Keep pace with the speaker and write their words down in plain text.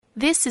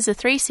This is a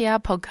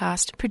 3CR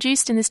podcast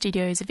produced in the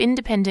studios of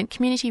independent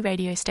community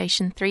radio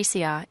station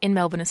 3CR in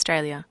Melbourne,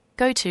 Australia.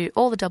 Go to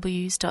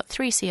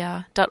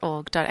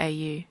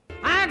allthews.3cr.org.au.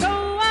 I go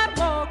out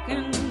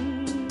walking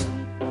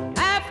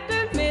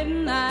after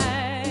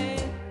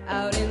midnight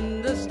out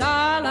in the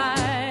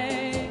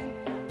starlight,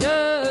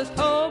 just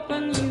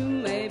hoping you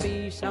may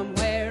be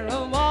somewhere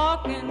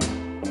a-walking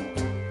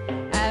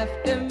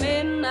after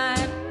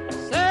midnight,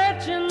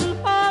 searching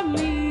for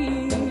me.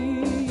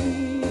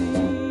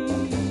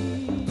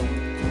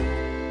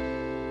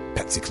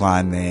 Patsy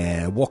Cline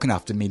there, walking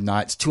after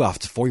midnight. It's 2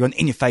 after 4. You're on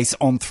In Your Face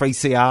on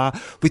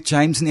 3CR with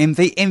James and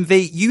MV.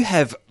 MV, you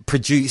have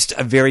produced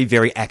a very,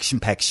 very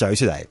action-packed show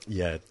today.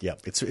 Yeah,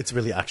 it's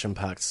really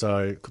action-packed,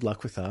 so good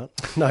luck with that.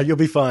 No, you'll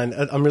be fine.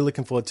 I'm really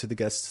looking forward to the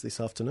guests this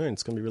afternoon.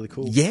 It's going to be really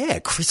cool. Yeah,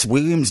 Chris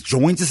Williams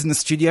joins us in the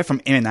studio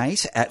from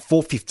M&8. At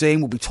 4:15,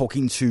 we'll be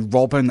talking to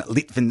Robin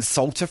Litvin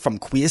Salter from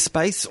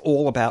Queerspace,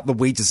 all about the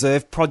We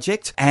Deserve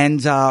project,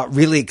 and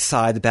really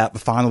excited about the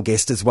final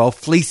guest as well.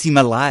 Fleassy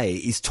Malay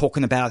is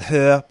talking about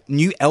her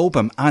new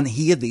album,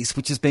 Unhear This,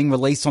 which is being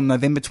released on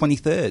November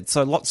 23rd.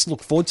 So lots to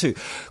look forward to.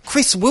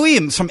 Chris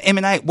Williams from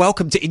M&8,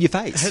 welcome to In Your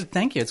Face.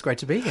 Thank you. It's great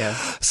to be here.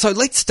 So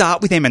let's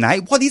start with M&A.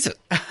 What is it?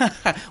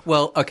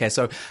 Well, okay,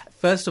 so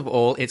first of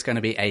all, it's going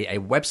to be a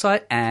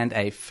website and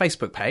a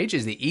Facebook page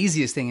is the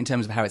easiest thing in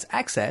terms of how it's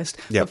accessed.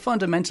 Yep. But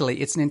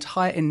fundamentally, it's an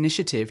entire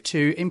initiative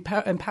to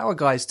empower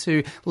guys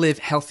to live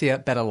healthier,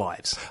 better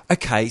lives.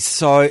 Okay,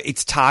 so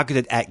it's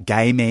targeted at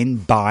gay men,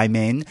 bi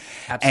men,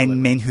 Absolutely.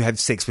 and men who have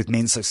sex with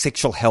men. So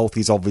sexual health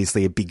is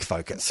obviously a big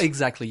focus.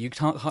 Exactly. You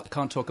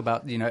can't talk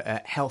about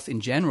health in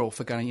general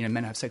for going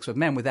men who have sex with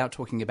men without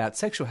talking about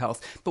sexual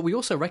health. But we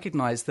also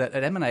recognise that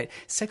at M&8,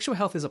 sexual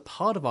health is a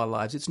part of our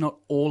lives. It's not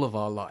all of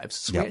our lives.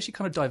 So Yep. we actually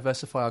kind of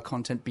diversify our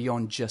content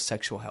beyond just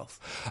sexual health.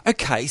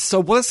 Okay,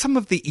 so what are some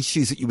of the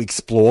issues that you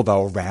explore,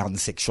 though, around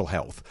sexual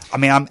health? I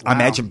mean, I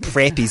imagine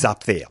PrEP is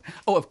up there.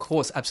 Oh, of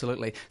course,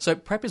 absolutely. So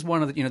PrEP is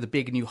one of the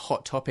big new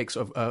hot topics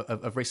of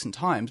recent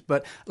times.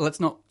 But let's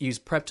not use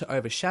PrEP to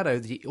overshadow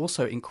the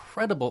also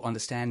incredible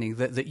understanding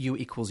that U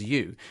equals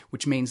U,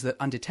 which means that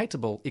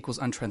undetectable equals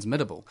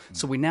untransmittable.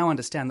 So we now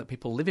understand that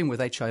people living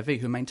with HIV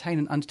who maintain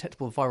an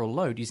undetectable viral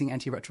load using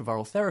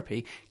antiretroviral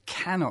therapy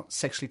cannot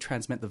sexually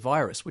transmit the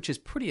virus, which is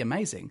pretty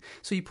amazing.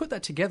 So you put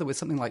that together with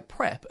something like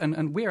PrEP,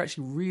 and we're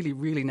actually really,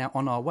 really now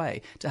on our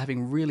way to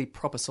having really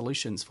proper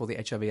solutions for the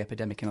HIV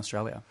epidemic in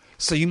Australia.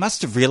 So you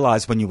must have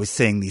realised when you were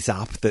setting this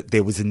up that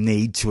there was a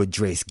need to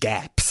address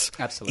gaps,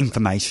 Absolutely.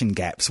 information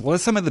gaps. What are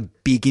some of the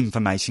big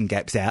information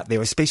gaps out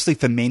there, especially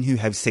for men who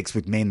have sex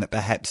with men that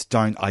perhaps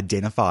don't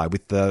identify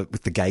with the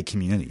gay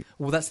community?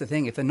 Well, that's the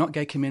thing. If they're not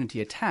gay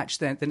community attached,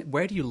 then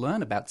where do you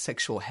learn about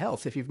sexual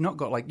health? If you've not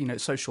got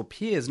social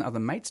peers and other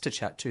mates to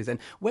chat to, then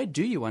where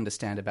do you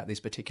understand about these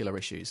particular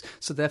issues?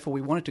 So therefore,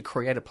 we wanted to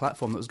create a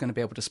platform that was going to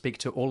be able to speak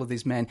to all of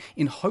these men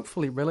in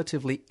hopefully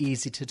relatively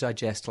easy to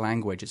digest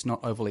language. It's not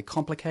overly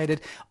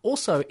complicated.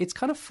 Also, it's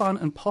kind of fun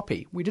and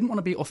poppy. We didn't want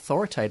to be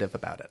authoritative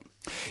about it.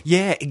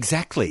 Yeah,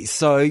 exactly.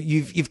 So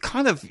you're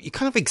kind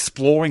of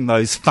exploring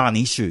those fun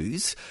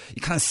issues.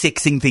 You're kind of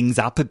sexing things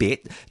up a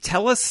bit.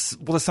 Tell us,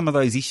 what are some of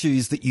those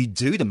issues that you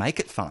do to make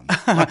it fun?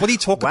 Like, what do you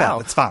talk about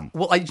that's fun?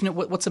 Well,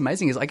 what's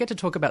amazing is I get to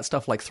talk about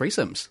stuff like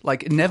threesomes.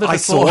 Like never I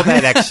before. saw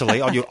that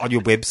actually on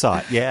your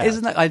website. Yeah,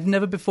 isn't that? I've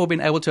never before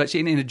been able to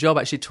actually in a job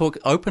actually talk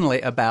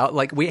openly about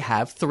we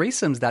have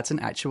threesomes. That's an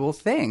actual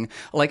thing.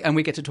 And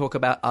we get to talk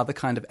about other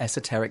kind of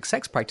esoteric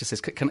sex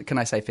practices. Can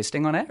I say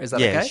fisting on air? Is that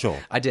okay? Yeah, sure.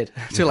 I did.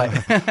 Too late.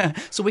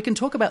 So we can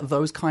talk about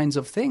those kinds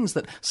of things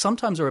that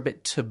sometimes are a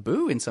bit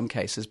taboo in some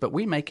cases, but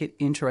we make it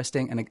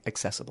interesting and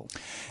accessible.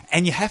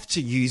 And you have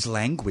to use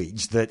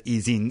language that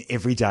is in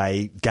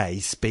everyday gay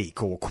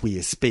speak or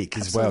queer speak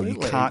as Absolutely.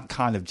 well. You can't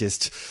kind of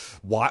just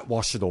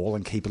whitewash it all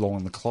and keep it all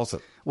in the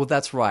closet. Well,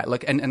 that's right.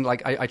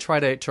 I try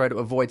to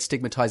avoid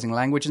stigmatizing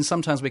language, and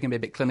sometimes we can be a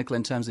bit clinical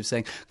in terms of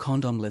saying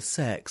condomless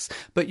sex.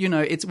 But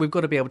we've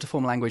got to be able to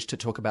form language to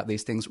talk about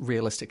these things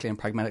realistically and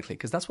pragmatically,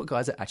 because that's what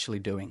guys are actually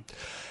doing.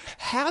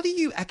 How do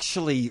you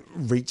actually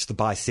reach the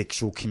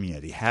bisexual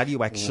community? How do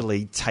you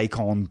actually take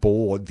on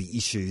board the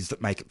issues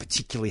that make it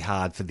particularly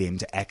hard for them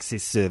to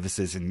access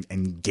services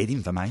and get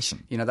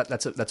information?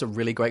 That's a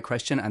really great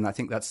question, and I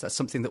think that's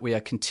something that we are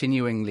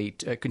continue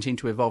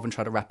to evolve and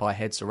try to wrap our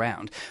heads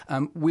around.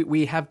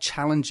 We have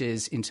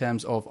challenges in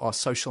terms of our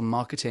social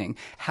marketing.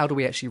 How do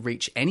we actually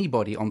reach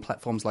anybody on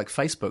platforms like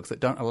Facebook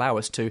that don't allow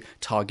us to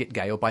target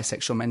gay or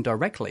bisexual men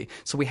directly?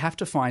 So we have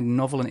to find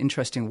novel and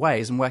interesting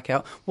ways and work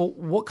out, well,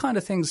 what kind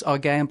of things are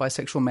gay and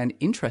bisexual men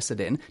interested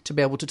in to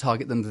be able to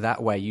target them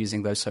that way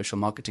using those social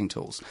marketing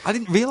tools. I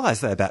didn't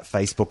realise that about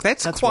Facebook.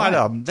 That's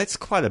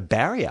quite a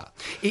barrier.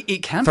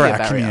 It can for be a our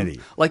barrier. Community.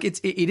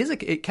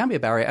 It can be a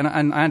barrier,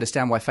 and I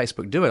understand why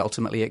Facebook do it.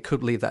 Ultimately, it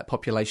could leave that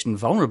population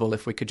vulnerable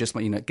if we could just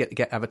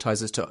get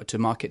advertisers to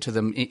market to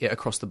them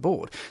across the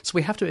board. So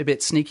we have to be a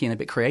bit sneaky and a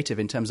bit creative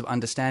in terms of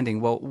understanding,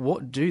 well,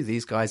 what do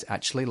these guys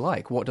actually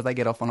like? What do they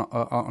get off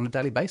on a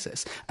daily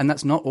basis? And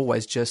that's not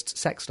always just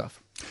sex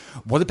stuff.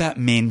 What about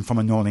men from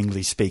a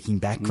non-English speaking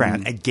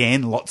background?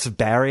 Again, lots of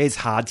barriers,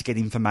 hard to get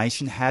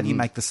information. How do you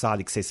make the site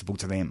accessible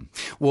to them?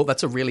 Well,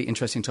 that's a really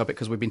interesting topic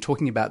because we've been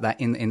talking about that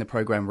in the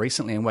program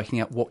recently and working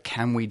out what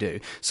can we do.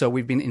 So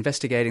we've been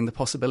investigating the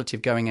possibility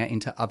of going out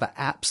into other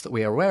apps that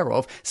we are aware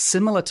of,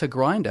 similar to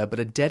Grindr, but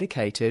are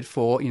dedicated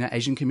for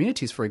Asian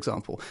communities, for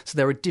example. So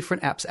there are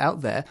different apps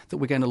out there that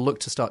we're going to look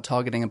to start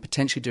targeting and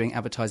potentially doing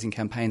advertising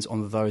campaigns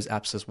on those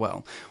apps as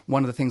well.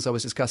 One of the things I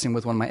was discussing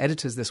with one of my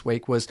editors this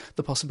week was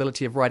the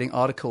possibility of writing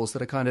articles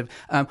that are kind of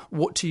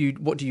what do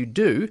you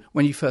do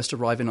when you first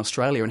arrive in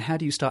Australia and how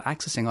do you start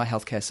accessing our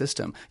healthcare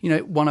system?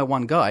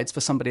 101 guides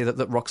for somebody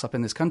that rocks up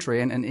in this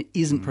country and it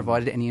isn't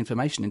provided any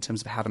information in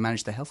terms of how to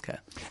manage their healthcare.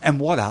 And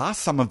what are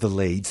some of the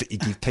leads that you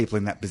give people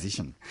in that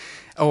position?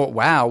 Oh,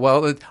 wow.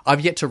 Well,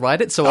 I've yet to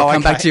write it, so I'll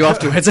come back to you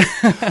afterwards.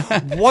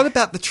 What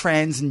about the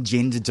trans and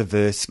gender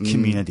diverse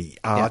community?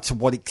 To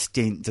what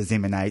extent does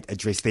Emanate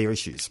address their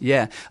issues?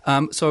 Yeah.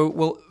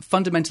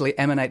 Fundamentally,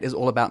 Emanate is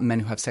all about men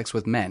who have sex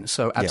with men.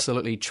 So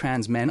absolutely,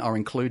 trans men are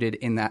included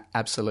in that,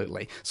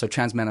 absolutely. So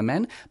trans men are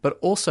men, but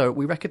also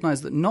we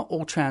recognise that not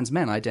all trans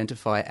men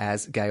identify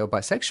as gay or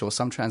bisexual.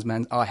 Some trans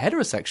men are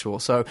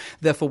heterosexual. So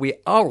therefore, we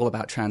are all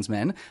about trans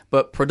men,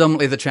 but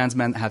predominantly the trans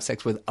men that have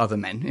sex with other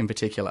men in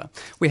particular.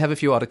 We have a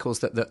few articles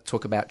that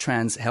talk about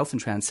trans health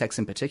and trans sex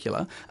in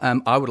particular.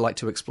 I would like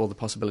to explore the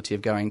possibility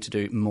of going to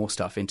do more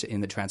stuff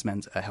in the trans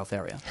men's health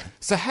area.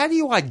 So how do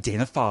you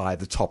identify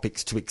the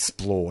topics to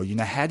explore?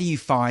 How do you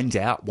find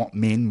out what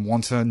men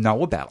want to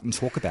know about and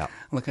talk about?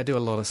 Look, I do a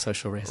lot of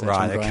social research.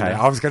 Right, okay.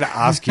 I was going to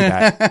ask you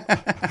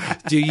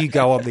that. Do you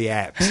go on the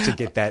apps to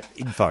get that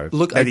info,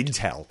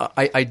 intel?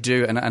 I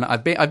do, and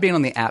I've been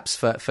on the apps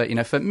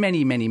for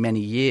many, many,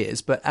 many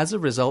years, but as a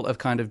result of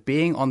kind of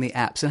being on the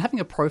apps and having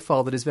a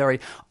profile that is very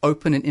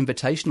open and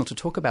invitational to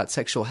talk about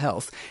sexual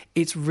health,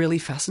 it's really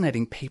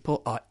fascinating.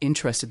 People are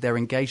interested, they're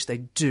engaged, they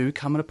do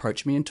come and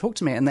approach me and talk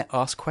to me, and they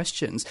ask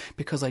questions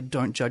because I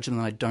don't judge them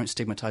and I don't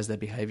stigmatize their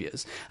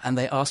behaviors. And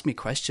they ask me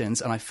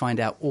questions and I find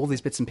out all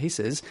these bits and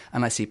pieces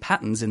and I see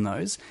patterns in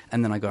those,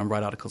 and then I go and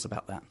write articles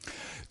about that.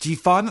 Do you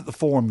find that the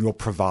forum you're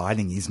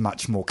providing is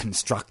much more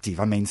constructive?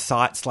 I mean,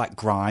 sites like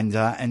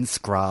Grindr and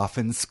Scruff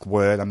and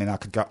Squirt, I mean, I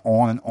could go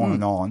on and on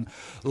and on.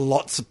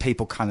 Lots of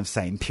people kind of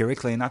say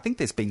empirically, and I think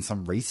there's been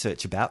some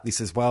research about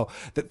this as well,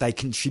 that they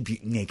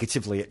contribute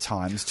negatively at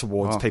times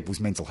towards people's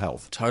mental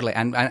health. Totally,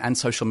 and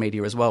social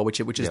media as well, which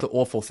is the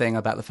awful thing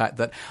about the fact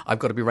that I've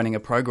got to be running a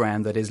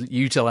program that is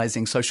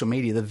utilising social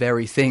media, the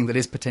very thing that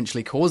is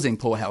potentially causing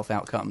poor health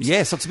outcomes.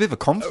 Yeah, so it's a bit of a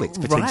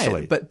conflict,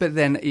 potentially. Right, but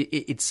then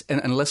it's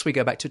unless we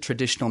go back to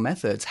traditional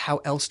methods, how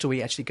else do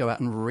we actually go out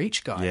and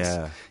reach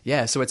guys?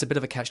 Yeah, so it's a bit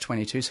of a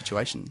catch-22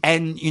 situation.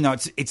 And,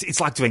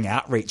 it's like doing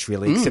outreach,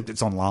 really, except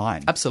it's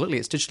online. Absolutely,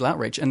 it's digital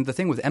outreach. And the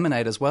thing with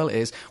Emanate as well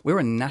is we're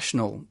a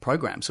national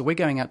program, so we're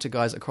going out to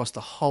guys across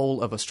the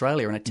whole of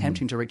Australia and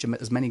attempting to reach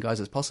as many guys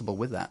as possible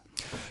with that.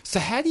 So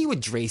how do you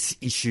address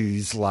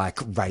issues like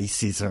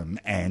racism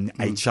and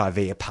HIV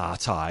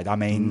apartheid? I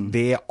mean,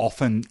 they're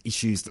often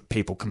issues that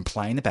people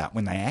complain about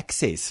when they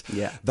access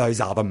those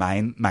other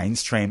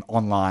mainstream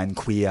online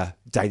queer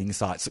dating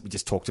sites that we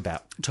just talked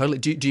about. Totally.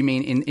 Do you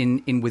mean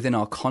in within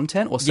our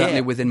content or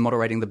certainly within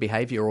moderating the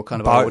behaviour or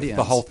kind of both, our audience?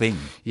 The whole thing.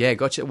 Yeah,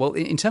 gotcha. Well,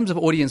 in terms of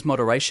audience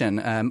moderation,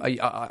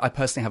 I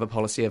personally have a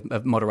policy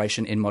of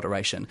moderation in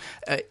moderation.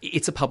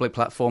 It's a public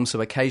platform,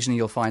 so occasionally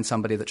you'll find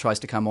somebody that tries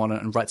to come on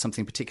and write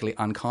something particularly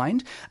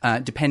unkind,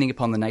 depending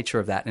upon the nature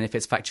of that. And if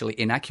it's factually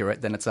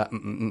inaccurate, then it's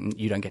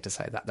you don't get to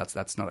say that.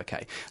 That's not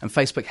okay. And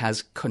Facebook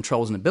has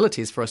controls and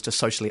abilities for us to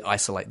socially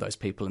isolate those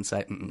people and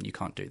say, you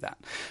can't do that.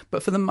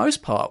 But for the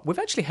most part,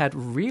 we've actually had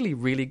really,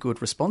 really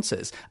good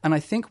responses. And I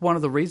think one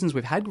of the reasons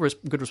we've had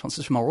good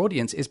responses from our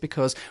audience is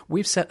because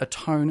we've set a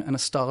tone and a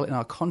style in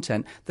our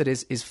content that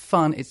is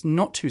fun. It's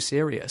not too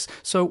serious.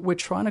 So we're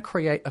trying to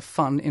create a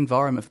fun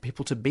environment for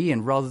people to be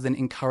in rather than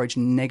encourage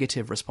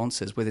negative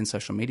responses within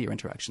social media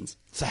interactions.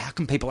 So how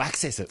can people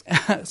access it?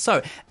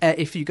 So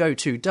if you go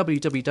to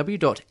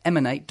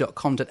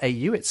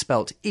www.emanate.com.au, it's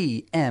spelt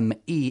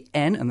EMEN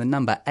and the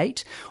number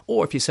 8,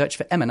 or if you search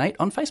for Emanate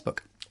on Facebook.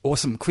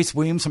 Awesome. Chris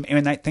Williams from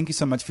Emanate, thank you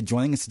so much for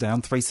joining us today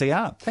on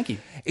 3CR. Thank you.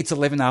 It's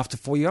 11 after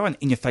 4 you're on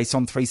In Your Face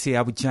on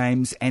 3CR with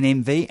James and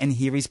MV, and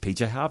here is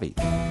PJ Harvey.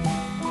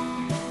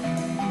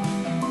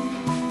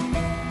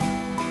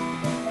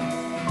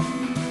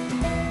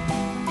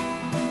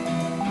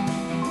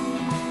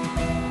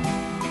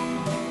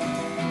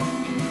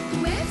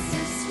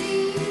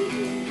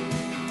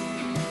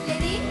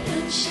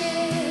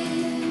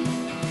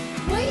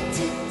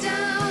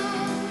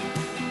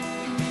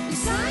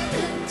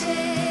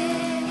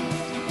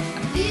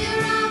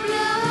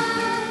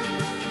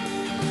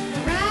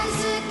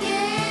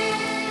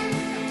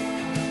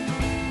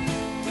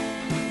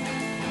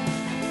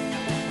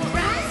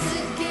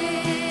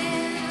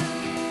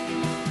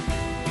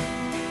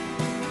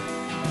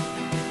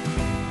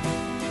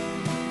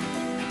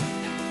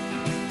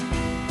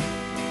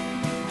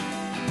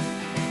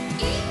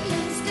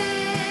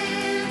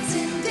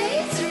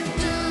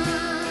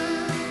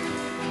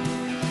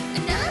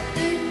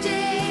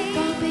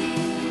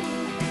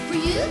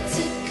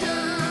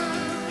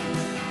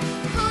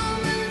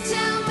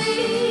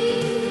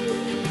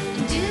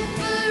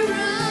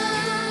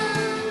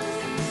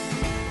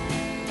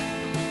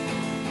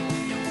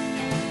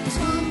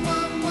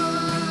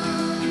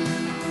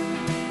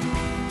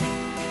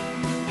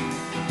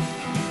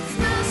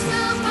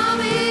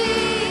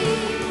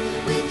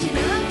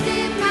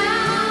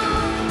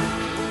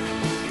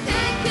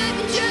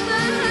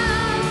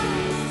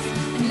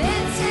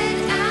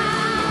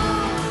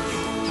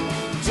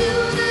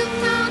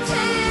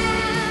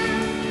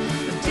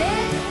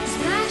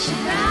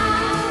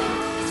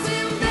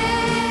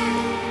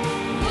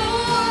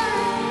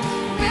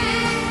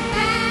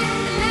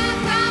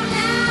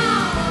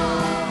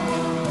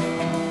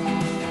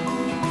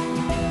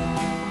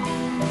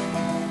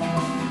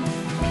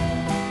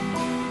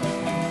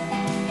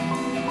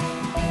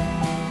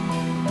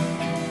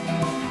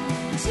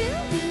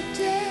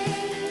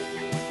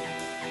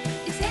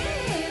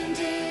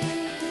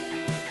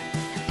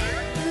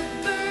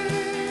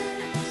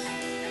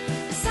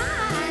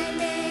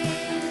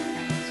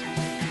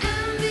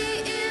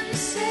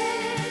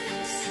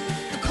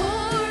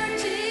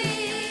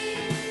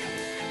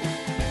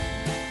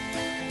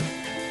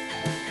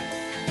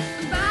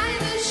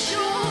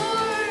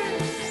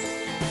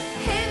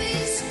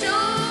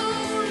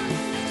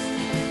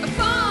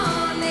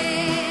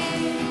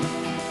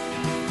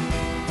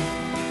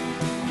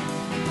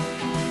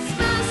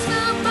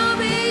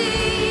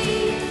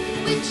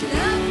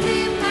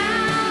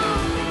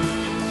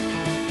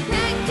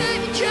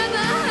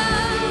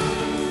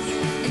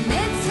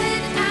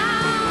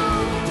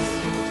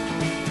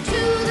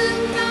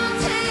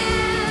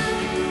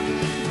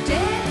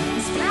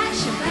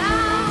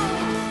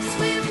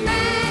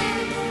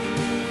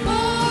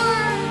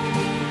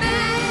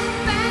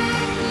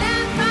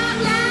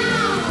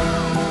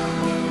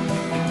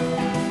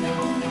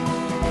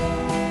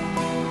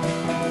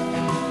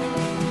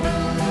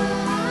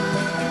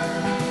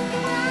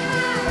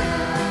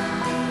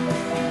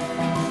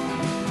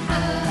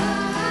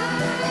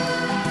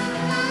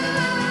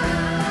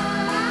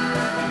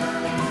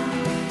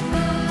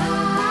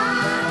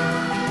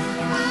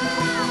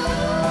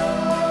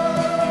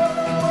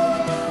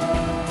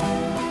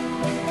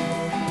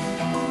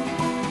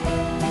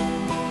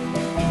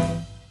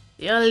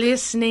 You're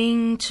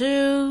listening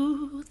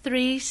to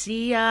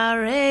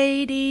 3CR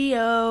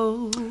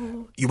Radio.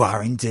 You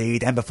are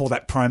indeed. And before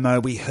that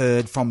promo, we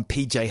heard from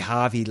PJ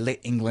Harvey,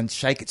 Let England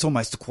Shake. It's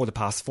almost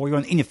 4:15. You're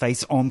on In Your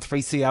Face on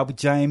 3CR with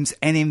James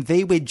and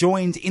MV. We're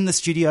joined in the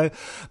studio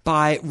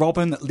by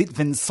Robin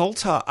Litvin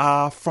Salter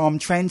from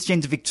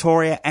Transgender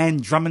Victoria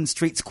and Drummond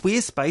Street's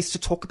Queerspace to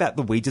talk about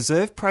the We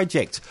Deserve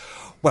project.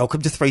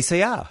 Welcome to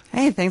 3CR.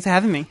 Hey, thanks for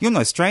having me. You're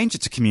no stranger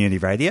to community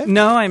radio.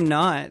 No, I'm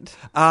not.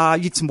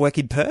 You did some work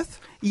in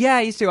Perth? Yeah,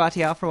 I used to do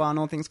RTR for a while and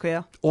All Things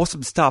Queer.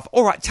 Awesome stuff.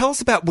 All right, tell us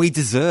about We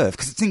Deserve,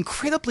 because it's an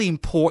incredibly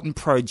important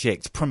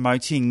project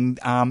promoting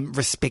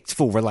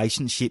respectful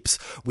relationships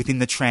within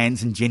the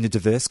trans and gender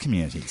diverse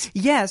communities.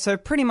 Yeah, so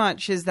pretty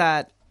much is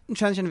that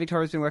Transgender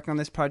Victoria has been working on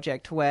this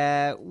project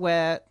where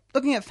we're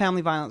looking at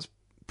family violence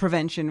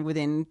prevention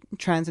within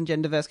trans and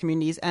gender diverse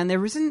communities, and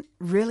there isn't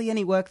really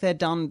any work there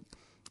done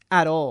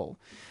at all.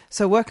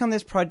 So work on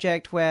this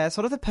project where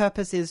sort of the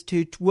purpose is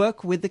to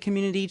work with the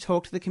community,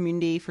 talk to the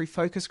community through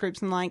focus groups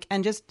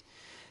and just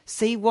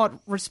see what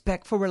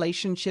respectful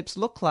relationships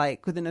look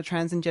like within a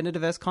trans and gender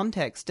diverse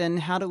context,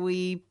 and how do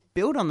we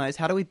build on those?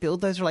 How do we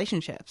build those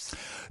relationships?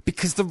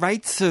 Because the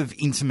rates of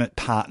intimate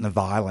partner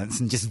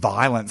violence and just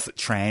violence that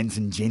trans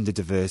and gender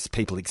diverse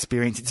people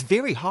experience, it's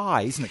very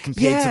high, isn't it,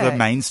 compared to the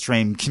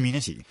mainstream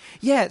community?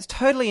 Yeah, it's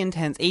totally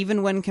intense,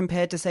 even when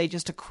compared to, say,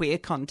 just a queer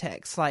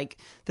context. Like,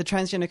 the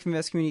transgender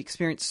diverse community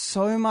experience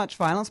so much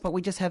violence, but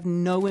we just have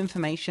no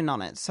information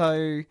on it.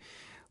 So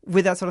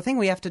with that sort of thing,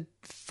 we have to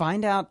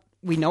find out.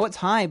 We know it's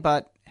high,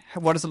 but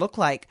what does it look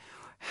like?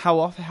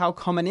 How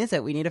common is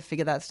it? We need to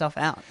figure that stuff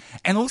out.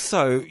 And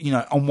also,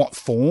 on what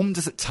form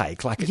does it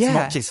take? Like, it's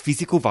not just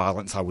physical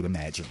violence, I would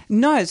imagine.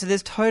 No, so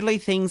there's totally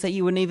things that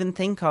you wouldn't even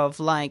think of,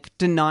 like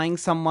denying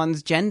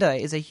someone's gender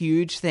is a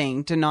huge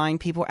thing. Denying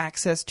people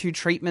access to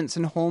treatments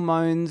and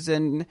hormones,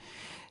 and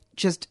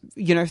just,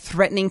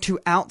 threatening to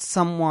out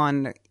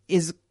someone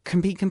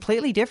can be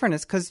completely different.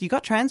 It's because you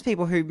got trans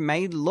people who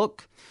may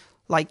look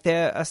like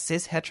they're a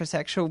cis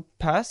heterosexual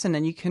person,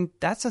 and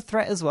that's a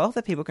threat as well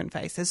that people can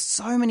face. There's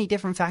so many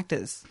different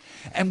factors.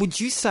 And would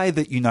you say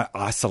that,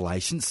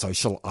 isolation,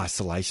 social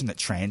isolation that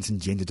trans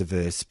and gender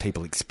diverse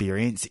people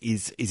experience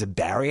is a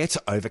barrier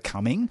to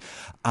overcoming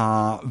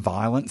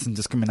violence and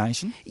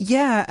discrimination?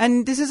 Yeah,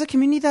 and this is a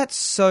community that's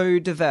so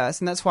diverse,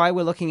 and that's why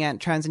we're looking at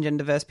trans and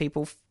gender diverse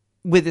people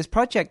with this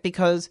project,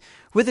 because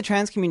with the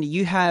trans community,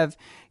 you have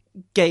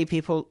gay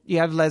people, you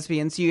have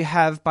lesbians, you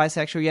have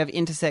bisexual, you have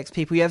intersex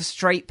people, you have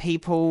straight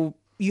people,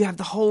 you have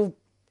the whole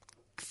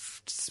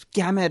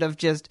gamut of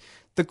just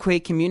the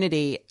queer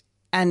community,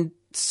 and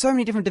so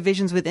many different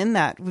divisions within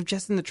that, with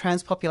just in the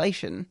trans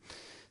population.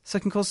 So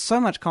it can cause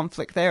so much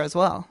conflict there as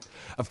well.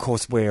 Of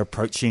course, we're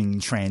approaching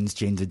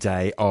Transgender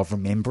Day of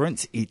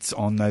Remembrance. It's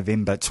on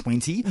November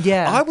 20.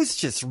 Yeah. I was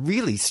just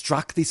really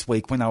struck this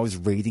week when I was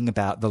reading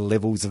about the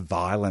levels of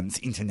violence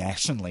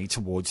internationally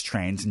towards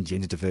trans and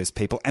gender diverse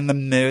people, and the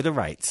murder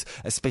rates,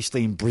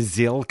 especially in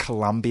Brazil,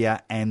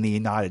 Colombia, and the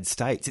United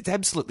States. It's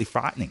absolutely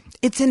frightening.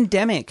 It's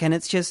endemic, and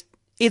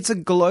it's a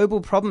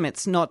global problem.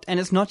 It's not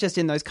just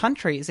in those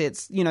countries.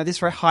 It's, this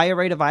higher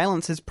rate of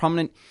violence is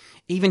prominent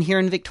even here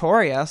in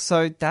Victoria.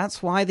 So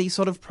that's why these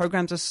sort of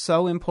programs are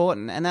so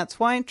important. And that's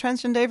why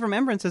Transgender Day of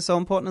Remembrance is so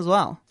important as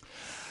well.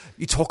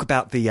 You talk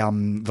about the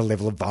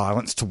level of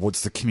violence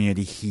towards the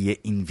community here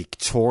in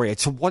Victoria.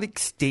 To what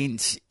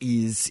extent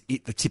is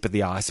it the tip of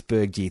the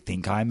iceberg, do you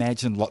think? I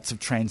imagine lots of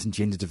trans and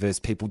gender diverse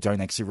people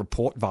don't actually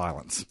report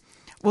violence.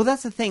 Well,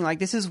 that's the thing. Like,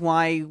 this is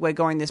why we're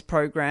going this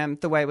program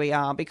the way we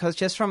are, because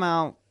just from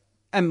our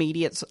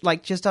immediate,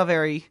 just our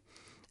very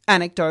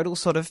anecdotal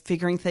sort of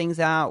figuring things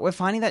out, we're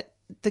finding that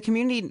the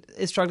community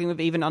is struggling with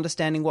even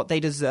understanding what they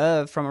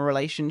deserve from a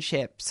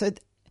relationship. So,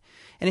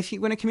 and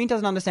when a community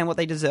doesn't understand what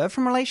they deserve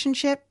from a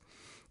relationship,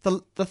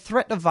 the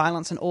threat of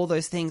violence and all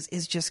those things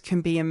can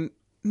be a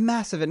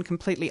massive and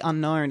completely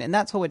unknown. And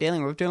that's what we're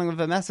dealing with. We're dealing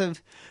with a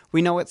massive,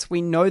 we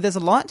know there's a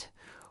lot.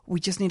 We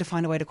just need to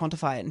find a way to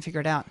quantify it and figure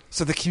it out.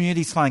 So the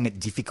community's finding it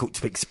difficult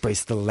to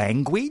express the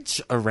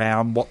language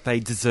around what they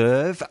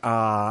deserve,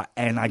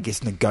 and I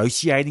guess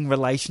negotiating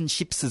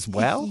relationships as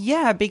well?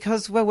 Yeah,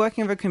 because we're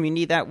working with a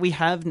community that we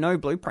have no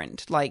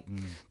blueprint.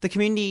 The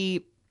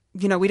community,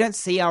 we don't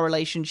see our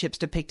relationships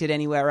depicted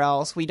anywhere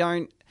else.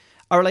 Our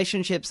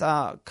relationships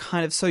are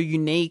kind of so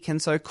unique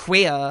and so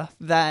queer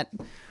that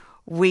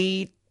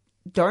we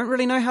don't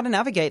really know how to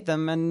navigate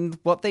them and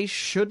what they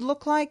should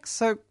look like,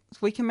 so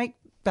we can make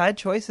bad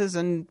choices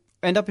and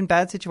end up in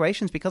bad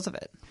situations because of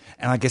it.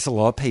 And I guess a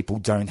lot of people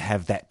don't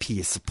have that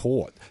peer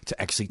support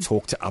to actually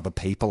talk to other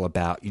people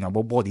about,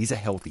 what is a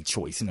healthy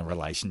choice in a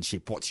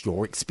relationship? What's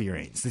your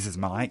experience? This is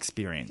my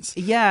experience.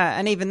 Yeah,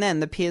 and even then,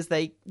 the peers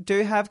they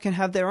do have can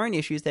have their own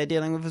issues they're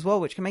dealing with as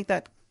well, which can make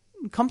that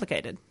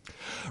complicated.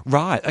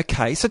 Right,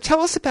 okay. So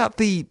tell us about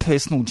the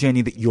personal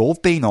journey that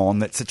you've been on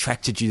that's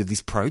attracted you to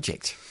this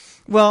project.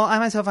 Well, I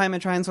myself, I'm a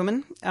trans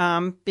woman.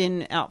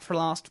 Been out for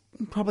last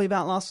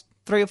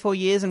 3 or 4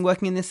 years and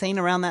working in this scene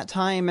around that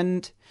time.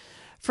 And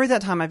through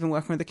that time, I've been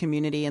working with the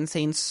community and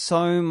seen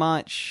so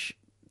much.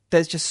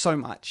 There's just so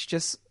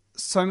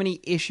so many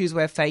issues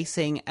we're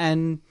facing,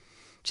 and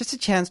just a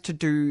chance to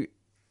do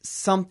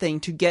something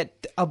to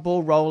get a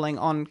ball rolling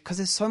on, because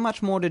there's so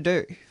much more to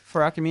do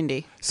for our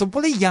community. So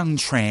what are young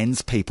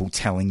trans people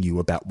telling you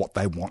about what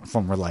they want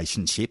from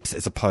relationships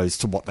as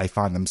opposed to what they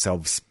find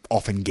themselves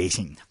often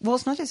getting? Well,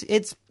 it's not just,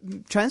 it's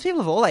trans people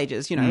of all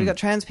ages. You know, we've got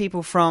trans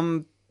people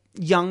from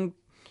young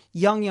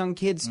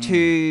kids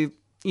to,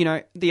 you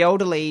know, the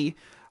elderly,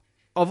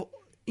 of,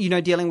 you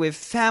know, dealing with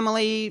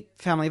family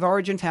of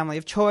origin, family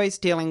of choice,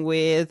 dealing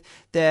with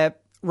their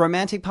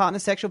romantic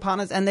partners, sexual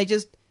partners, and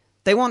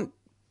they want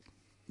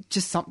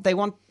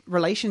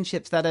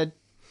relationships that are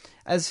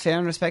as fair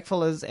and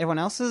respectful as everyone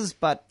else's.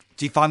 But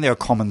do you find there are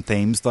common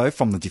themes, though,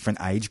 from the different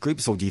age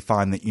groups, or do you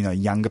find that, you know,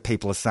 younger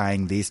people are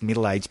saying this,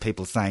 middle-aged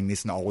people are saying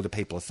this, and older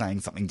people are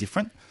saying something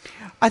different?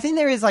 I think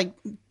there is, like,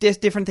 there's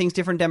different things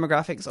different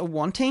demographics are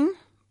wanting,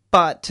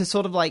 but to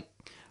sort of, like,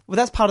 well,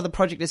 that's part of the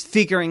project, is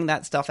figuring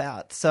that stuff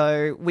out.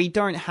 So we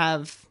don't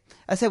have,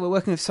 I said, we're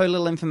working with so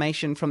little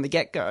information from the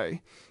get-go.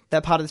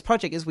 That part of this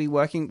project is we're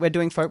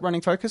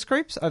running focus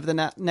groups over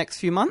the next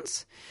few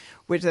months,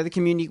 which are the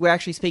community. We're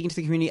actually speaking to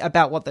the community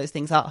about what those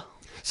things are.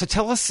 So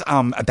tell us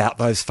about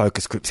those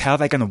focus groups. How are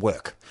they going to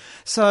work?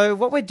 So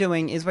what we're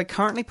doing is we're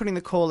currently putting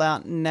the call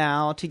out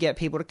now to get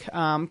people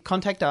to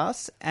contact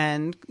us,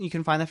 and you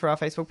can find that through our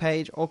Facebook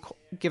page, or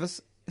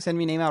send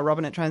me an email,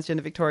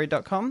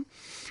 robyn@transgendervictoria.com,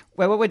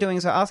 where what we're doing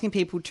is we're asking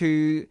people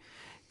to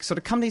sort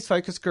of come to these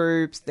focus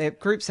groups, their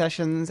group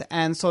sessions,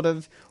 and sort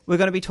of we're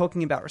going to be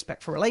talking about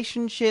respect for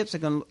relationships. We're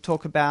going to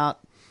talk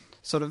about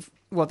sort of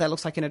what that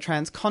looks like in a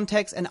trans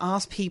context, and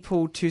ask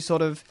people to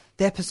sort of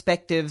their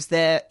perspectives,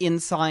 their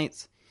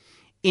insights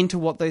into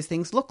what those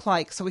things look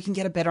like, so we can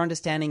get a better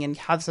understanding and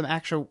have some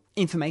actual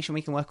information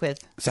we can work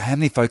with. So how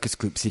many focus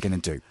groups are you going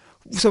to do?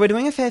 So we're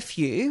doing a fair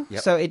few.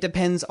 Yep. So it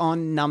depends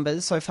on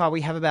numbers. So far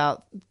we have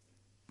a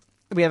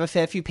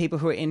fair few people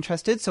who are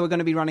interested. So we're going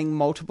to be running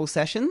multiple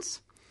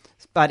sessions.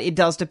 But it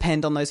does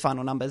depend on those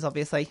final numbers,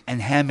 obviously.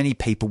 And how many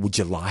people would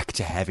you like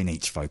to have in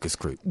each focus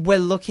group? We're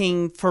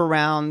looking for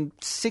around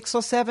 6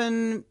 or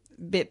 7,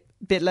 bit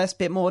less,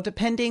 bit more,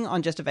 depending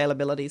on just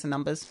availabilities and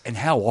numbers. And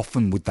how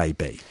often would they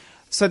be?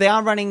 So they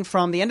are running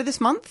from the end of this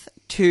month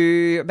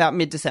to about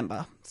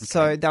mid-December. Okay.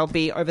 So they'll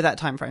be over that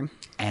time frame.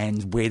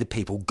 And where do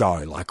people go?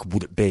 Like,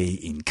 would it be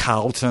in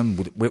Carlton?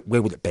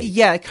 Where would it be?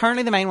 Yeah,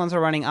 currently the main ones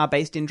are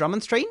based in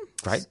Drummond Street.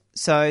 Great.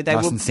 So they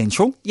nice will and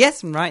central.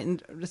 Yes, right in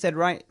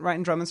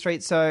Drummond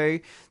Street. So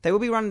they will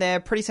be run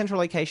there, pretty central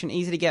location,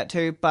 easy to get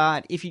to.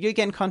 But if you do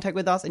get in contact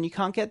with us and you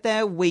can't get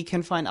there, we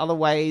can find other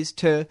ways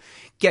to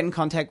get in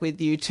contact with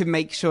you to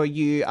make sure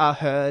you are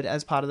heard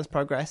as part of this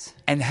progress.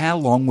 And how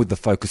long would the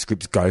focus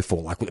groups go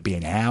for? Like, would it be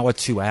an hour,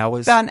 2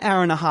 hours? About an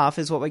hour and a half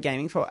is what we're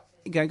going for.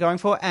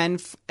 And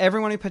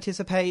everyone who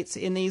participates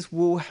in these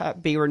will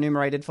be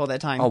remunerated for their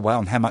time. Oh, wow.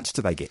 And how much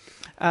do they get?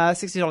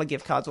 $60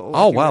 gift cards.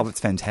 Oh, wow. That's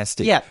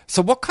fantastic. Yeah.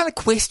 So what kind of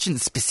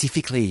questions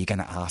specifically are you going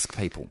to ask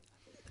people?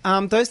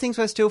 Those things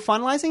we're still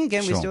finalising.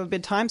 Again, Sure. we still have a bit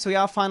of time, so we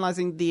are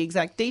finalising the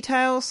exact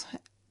details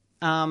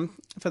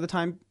for the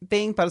time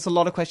being, but it's a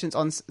lot of questions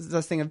on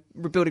this thing of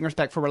building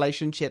respect for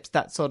relationships,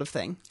 that sort of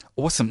thing.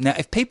 Awesome. Now,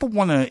 if people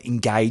want to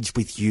engage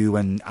with you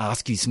and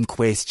ask you some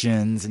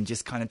questions and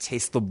just kind of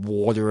test the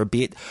water a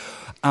bit,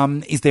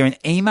 is there an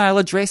email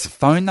address,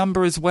 phone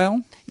number as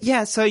well?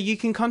 Yeah, so you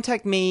can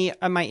contact me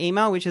at my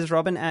email, which is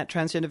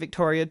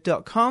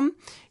robyn@transgendervictoria.com.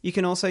 You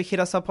can also hit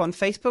us up on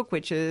Facebook,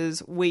 which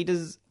is We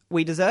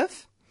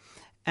Deserve,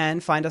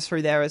 and find us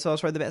through there as well.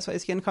 It's probably the best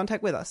ways to get in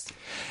contact with us.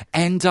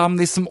 And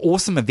there's some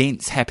awesome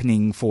events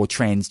happening for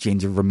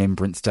Transgender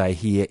Remembrance Day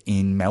here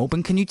in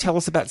Melbourne. Can you tell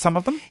us about some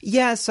of them?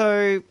 Yeah,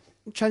 so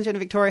Transgender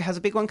Victoria has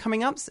a big one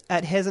coming up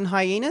at Hares and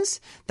Hyenas.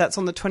 That's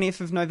on the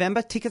 20th of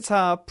November. Tickets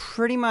are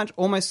pretty much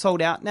almost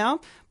sold out now,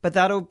 but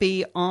that'll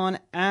be on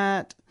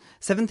at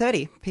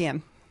 7:30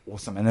 p.m.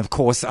 Awesome. And of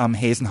course,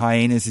 Hares and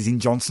Hyenas is in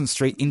Johnson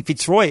Street in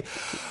Fitzroy.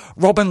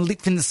 Robin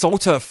Litvin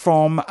Salter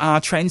from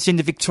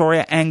Transgender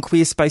Victoria and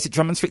Queerspace at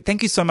Drummond Street.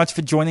 Thank you so much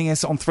for joining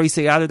us on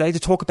 3CR today to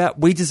talk about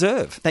We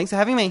Deserve. Thanks for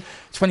having me.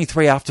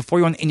 23 after 4,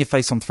 you're on In Your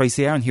Face on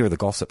 3CR, and here are the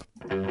gossip.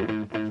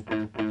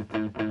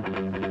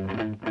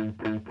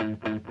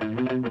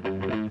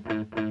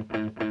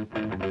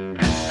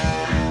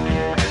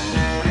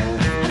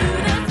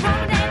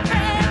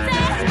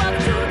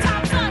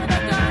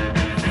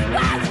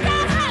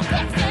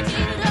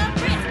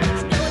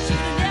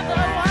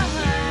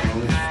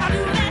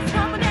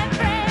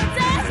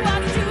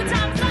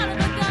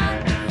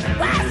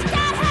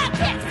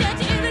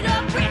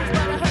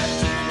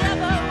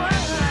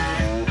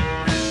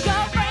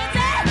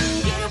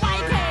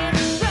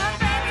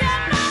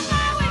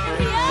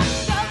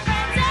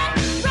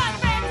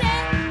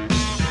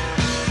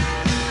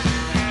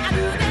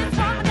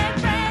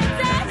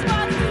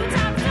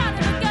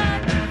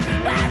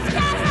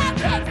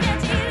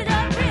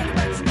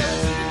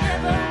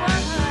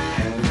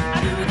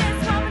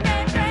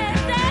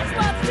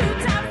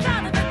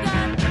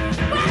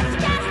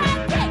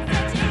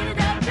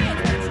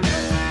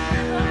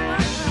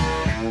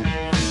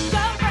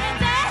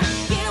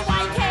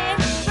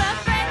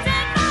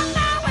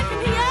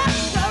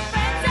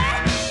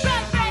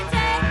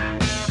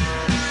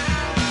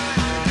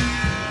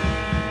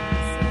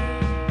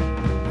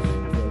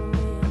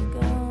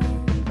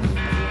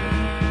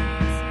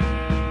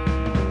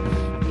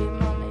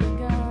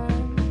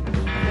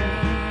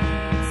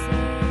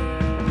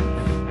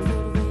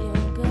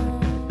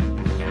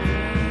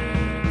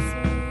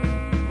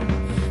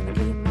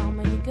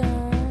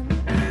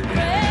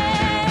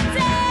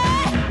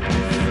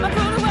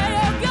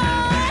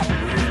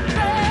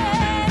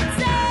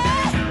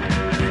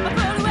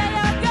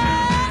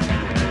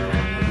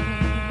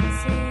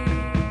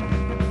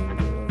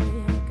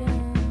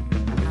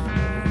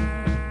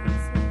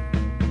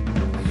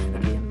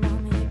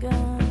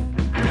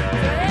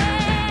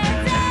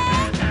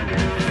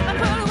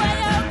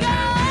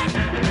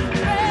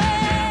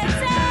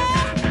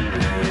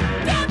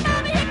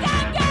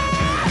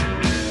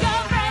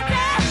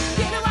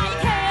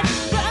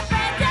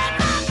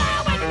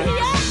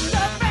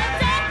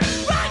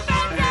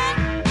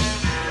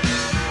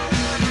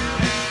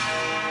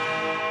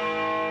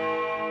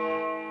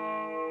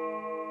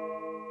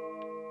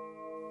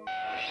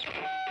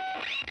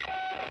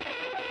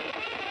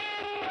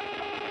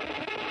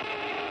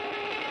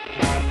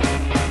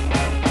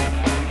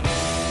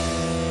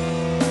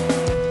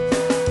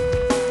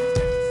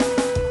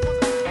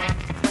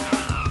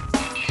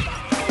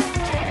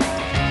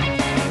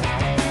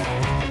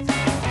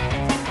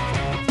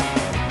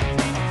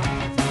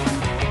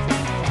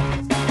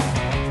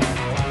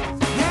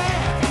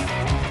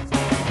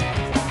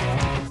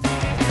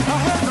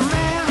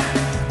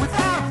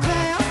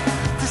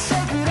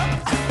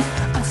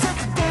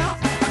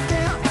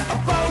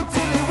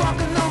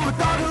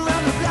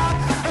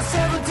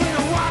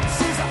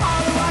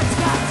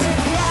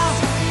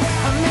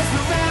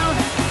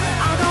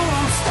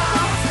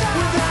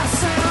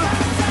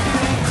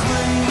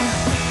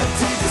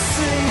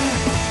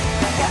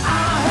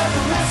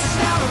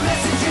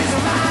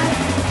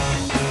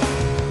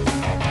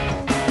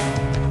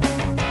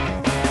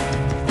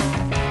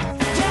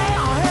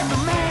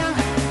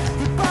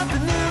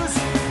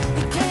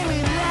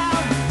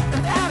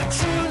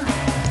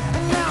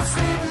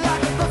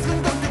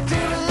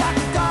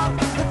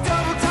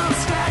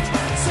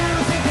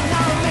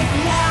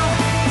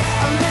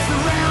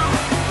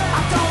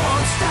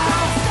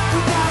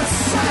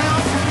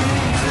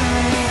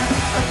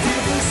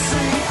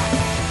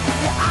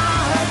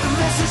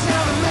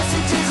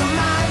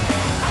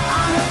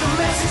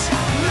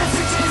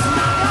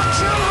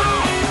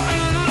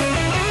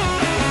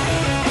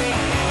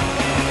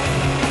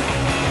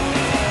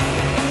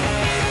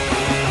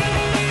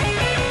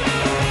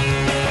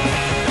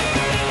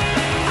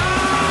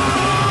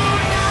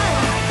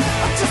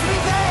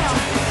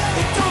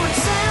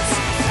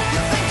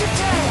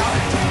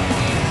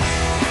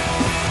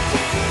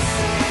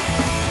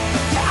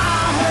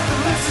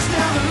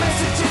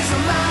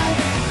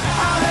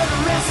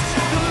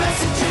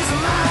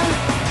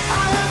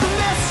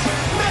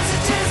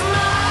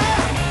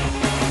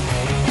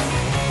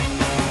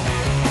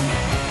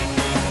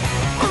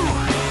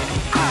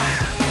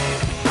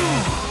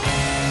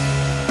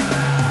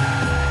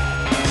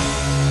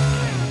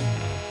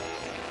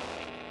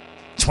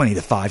 20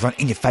 to 5 on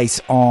In Your Face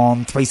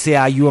on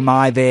 3CR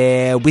UMI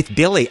there with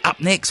Billy.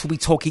 Up next, we'll be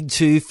talking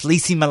to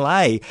Fleassy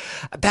Malay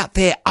about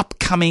their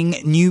upcoming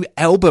new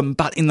album.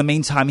 But in the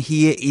meantime,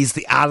 here is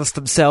the artist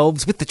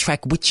themselves with the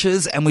track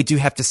Witches. And we do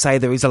have to say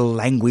there is a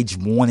language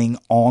warning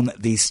on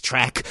this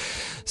track.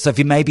 So if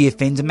you may be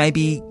offended,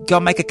 maybe go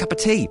and make a cup of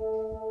tea.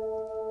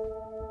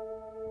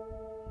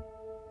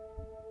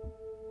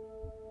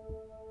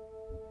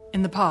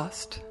 In the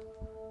past,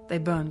 they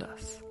burned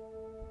us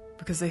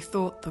because they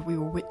thought that we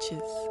were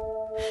witches,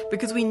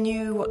 because we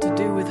knew what to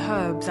do with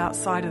herbs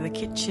outside of the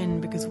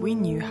kitchen, because we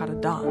knew how to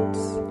dance,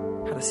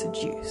 how to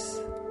seduce,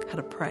 how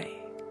to pray,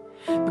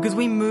 because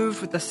we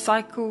moved with the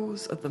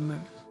cycles of the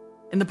moon.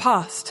 In the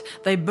past,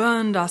 they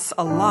burned us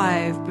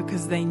alive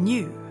because they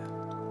knew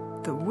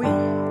that we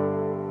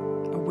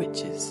are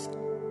witches.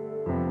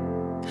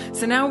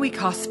 So now we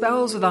cast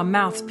spells with our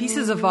mouths,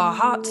 pieces of our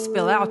hearts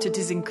spill out. It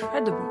is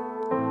incredible.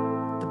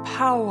 The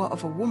power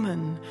of a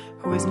woman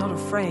who is not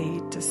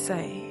afraid to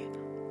say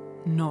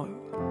no.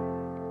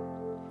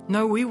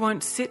 No, we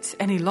won't sit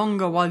any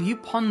longer while you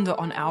ponder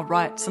on our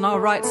rights, and our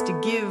rights to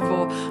give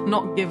or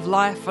not give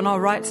life, and our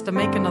rights to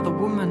make another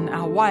woman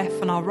our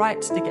wife, and our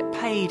rights to get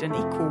paid an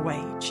equal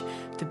wage,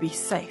 to be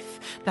safe,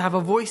 to have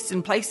a voice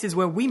in places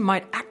where we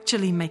might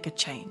actually make a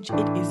change.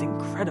 It is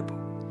incredible,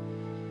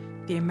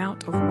 the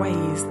amount of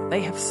ways that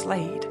they have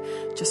slayed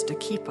just to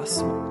keep us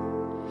small.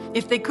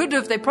 If they could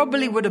have, they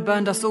probably would have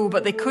burned us all,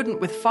 but they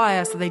couldn't with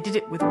fire, so they did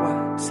it with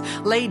words.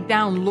 Laid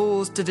down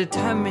laws to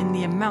determine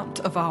the amount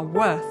of our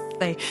worth.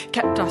 They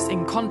kept us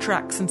in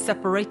contracts and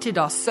separated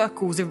our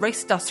circles,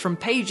 erased us from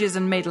pages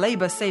and made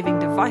labour-saving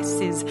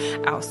devices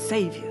our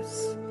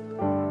saviours.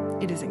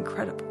 It is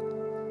incredible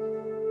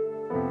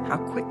how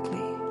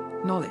quickly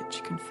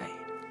knowledge can fade.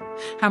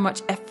 How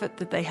much effort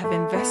that they have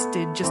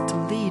invested just to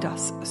lead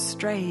us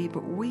astray,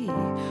 but we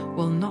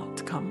will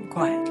not come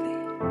quietly.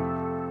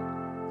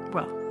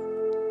 Well,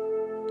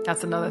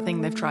 that's another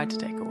thing they've tried to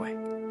take away.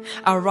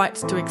 Our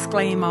rights to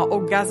exclaim our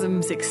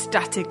orgasms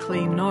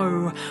ecstatically.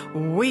 No,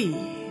 we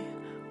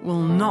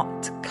will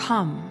not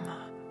come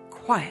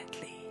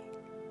quietly.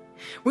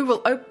 We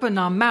will open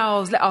our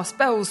mouths, let our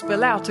spells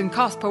spill out, and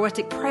cast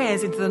poetic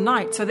prayers into the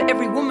night so that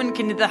every woman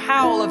can hear the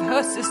howl of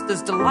her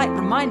sister's delight,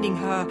 reminding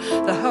her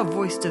that her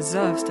voice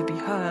deserves to be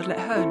heard. Let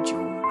her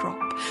jaw drop.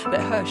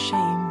 Let her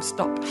shame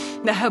stop.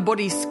 Let her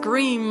body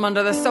scream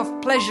under the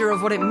self-pleasure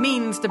of what it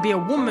means to be a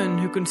woman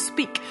who can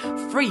speak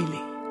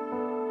freely.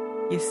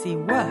 You see,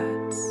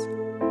 words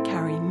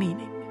carry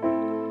meaning.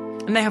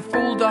 And they have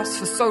fooled us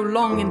for so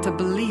long into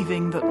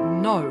believing that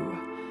no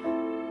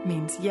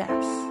means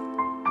yes.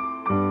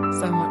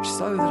 So much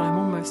so that I'm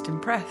almost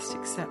impressed,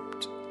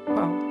 except,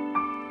 well,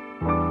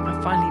 I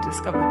finally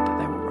discovered that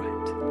they were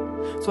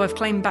right. So I've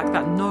claimed back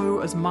that no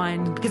as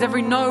mine, because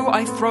every no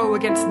I throw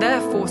against their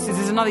forces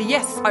is another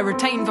yes I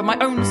retain for my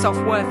own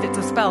self-worth. It's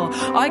a spell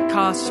I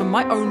cast for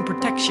my own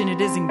protection. It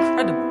is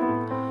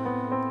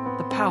incredible,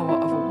 the power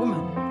of a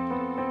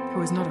woman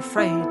who is not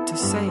afraid to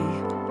say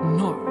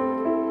no.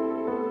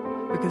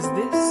 Because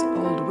this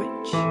old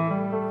witch,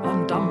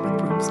 I'm done with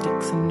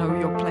broomsticks and know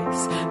your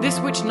place. This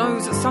witch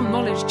knows that some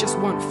knowledge just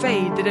won't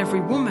fade, that every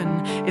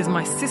woman is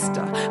my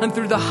sister. And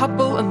through the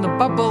hubble and the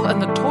bubble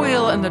and the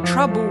toil and the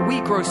trouble,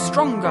 we grow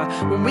stronger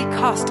when we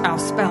cast our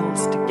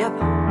spells together.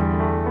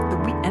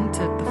 That we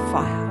entered the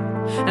fire.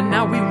 And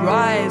now we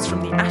rise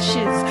from the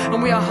ashes,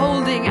 and we are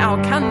holding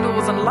our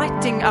candles and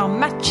lighting our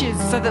matches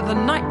so that the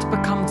night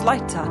becomes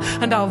lighter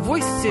and our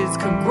voices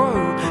can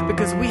grow,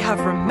 because we have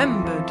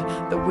remembered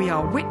that we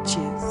are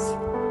witches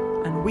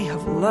and we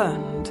have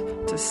learned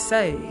to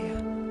say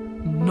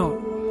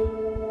no.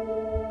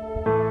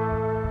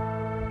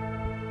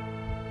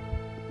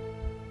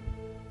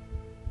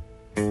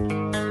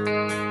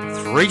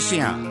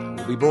 "3CR"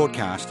 will be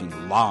broadcasting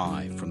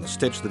live from the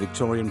steps of the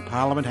Victorian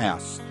Parliament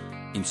House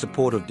in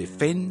support of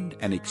Defend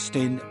and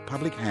Extend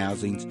Public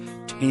Housing's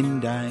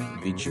 10-day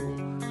vigil.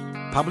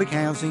 Public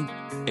housing,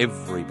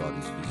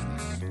 everybody's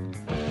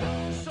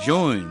business.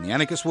 Join the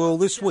Anarchist World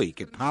this week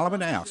at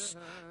Parliament House,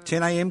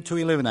 10 a.m. to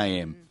 11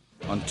 a.m.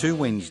 on 2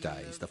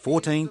 Wednesdays, the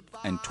 14th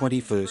and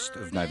 21st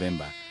of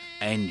November.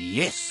 And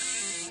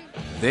yes,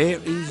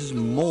 there is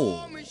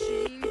more.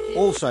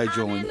 Also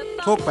join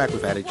Talk Back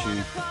with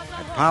Attitude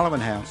at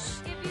Parliament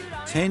House,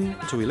 10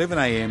 to 11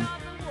 a.m,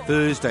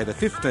 Thursday the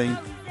 15th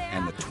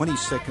and the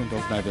 22nd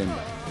of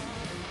November.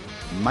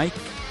 Make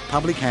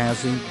public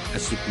housing a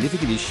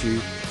significant issue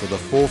for the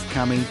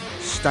forthcoming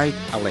state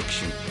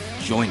election.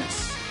 Join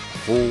us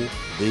for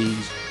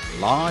these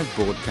live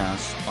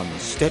broadcasts on the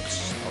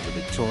steps of the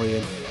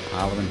Victorian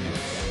Parliament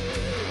House.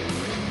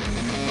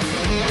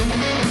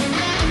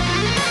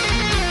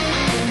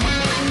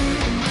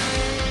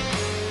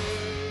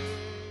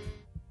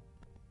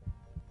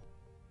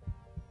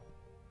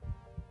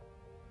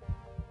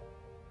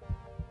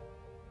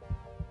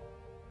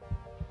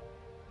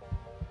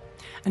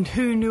 And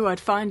who knew I'd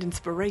find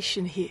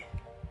inspiration here?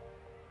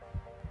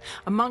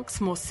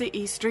 Amongst more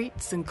city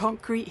streets and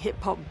concrete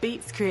hip-hop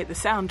beats create the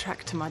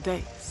soundtrack to my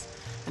days.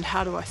 And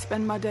how do I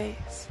spend my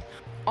days?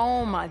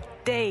 All my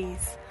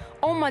days.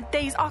 All my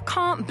days I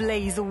can't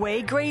blaze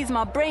away, graze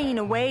my brain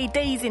away,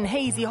 days in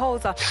hazy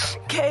halls are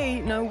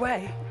okay, no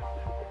way.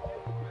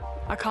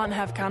 I can't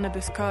have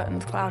cannabis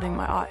curtains clouding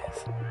my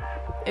eyes.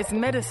 It's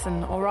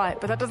medicine, alright,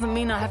 but that doesn't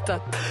mean I have to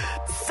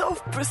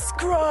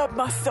self-prescribe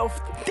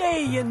myself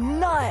day and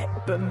night.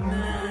 But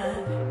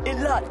man, it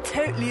like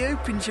totally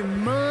opens your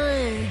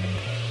mind.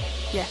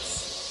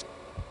 Yes.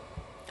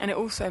 And it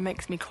also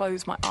makes me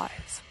close my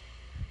eyes.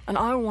 And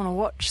I want to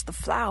watch the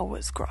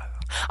flowers grow.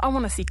 I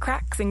want to see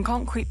cracks in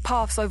concrete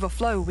paths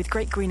overflow with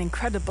great green,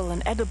 incredible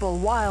and edible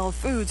wild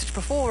foods which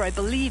before I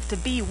believed to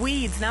be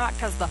weeds now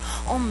act as the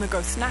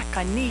on-the-go snack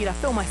I need. I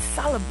fill my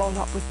salad bowl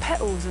up with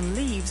petals and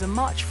leaves and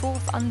march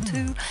forth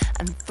unto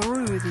and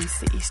through these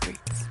city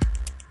streets.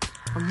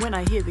 And when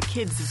I hear the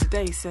kids of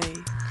today say,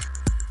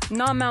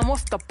 "Nah man,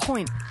 what's the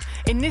point?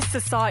 In this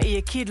society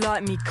a kid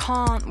like me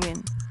can't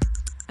win,"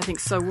 I think,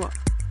 so what?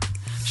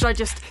 Should I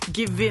just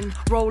give in,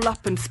 roll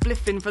up and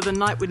spliff in for the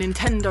night with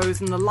Nintendos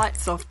and the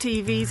lights off,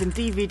 TVs and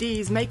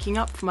DVDs making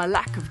up for my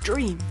lack of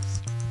dreams?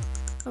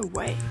 No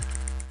way.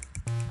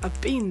 I've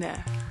been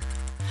there.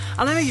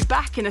 And I may be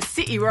back in a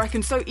city where I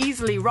can so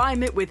easily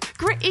rhyme it with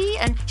gritty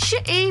and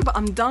shitty, but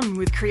I'm done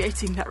with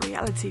creating that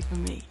reality for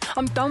me.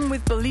 I'm done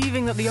with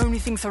believing that the only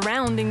thing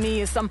surrounding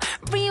me is some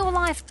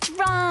real-life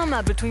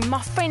drama between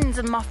my friends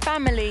and my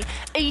family.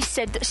 He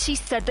said that she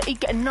said that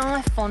he'd get a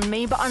knife on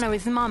me, but I know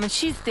his mum and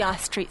she's the high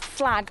street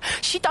flag.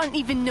 She don't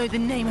even know the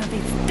name of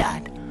his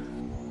dad.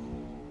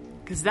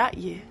 Because that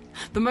year,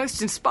 the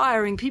most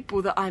inspiring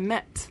people that I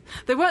met,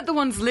 they weren't the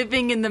ones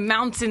living in the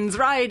mountains,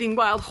 riding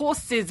wild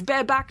horses,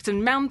 barebacked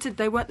and mounted.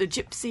 They weren't the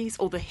gypsies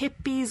or the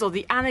hippies or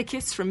the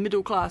anarchists from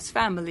middle-class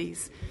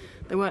families.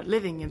 They weren't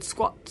living in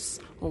squats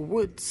or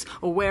woods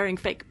or wearing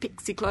fake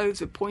pixie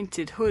clothes with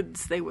pointed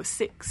hoods. They were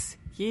 6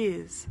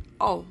 years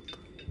old.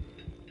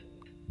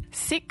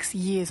 6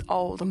 years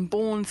old and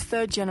born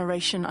third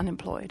generation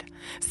unemployed.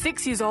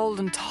 6 years old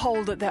and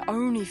told that their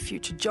only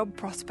future job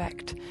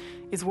prospect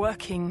is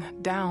working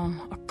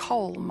down a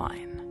coal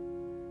mine.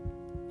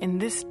 In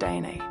this day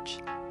and age,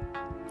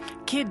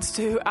 kids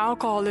to who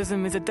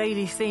alcoholism is a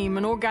daily theme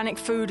and organic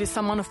food is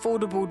some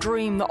unaffordable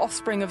dream, the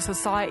offspring of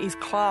society's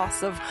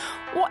class of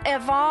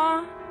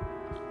whatever.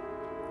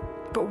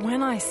 But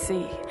when I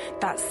see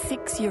that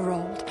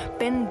 6-year-old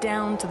bend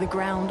down to the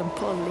ground and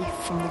pull a leaf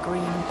from the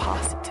green and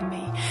pass it to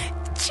me,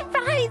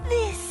 "Try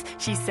this,"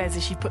 she says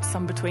as she puts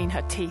some between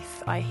her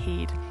teeth, I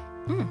heed.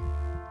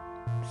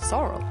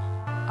 Sorrel,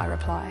 I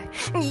reply.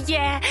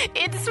 "Yeah,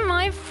 it's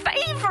my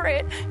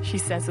favourite," she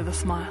says with a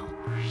smile.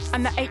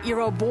 And the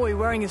 8-year-old boy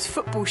wearing his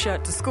football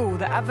shirt to school,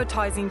 the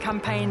advertising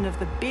campaign of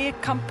the beer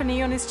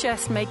company on his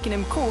chest making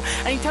him cool.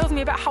 And he tells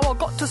me about how I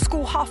got to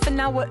school half an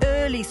hour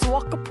early so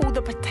I could pull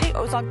the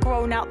potatoes I'd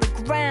grown out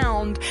the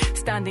ground.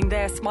 Standing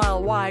there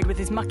smile wide with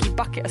his mucky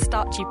bucket of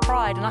starchy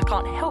pride, and I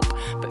can't help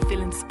but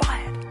feel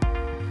inspired.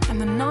 And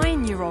the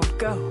 9-year-old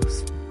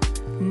girls,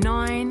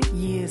 9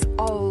 years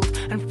old,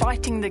 and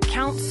fighting the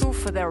council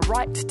for their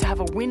right to have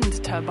a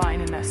wind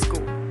turbine in their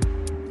school.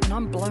 And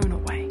I'm blown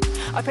away.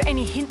 I put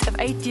any hint of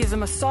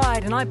atheism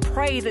aside, and I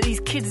pray that these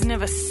kids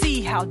never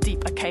see how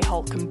deep a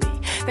K-hole can be.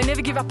 They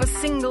never give up a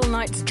single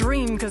night's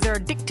dream because they're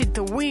addicted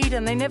to weed,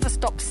 and they never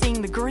stop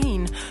seeing the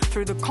green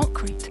through the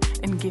concrete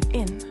and give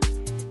in.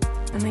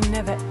 And they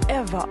never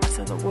ever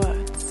utter the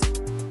words.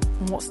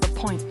 And what's the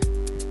point?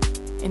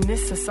 In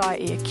this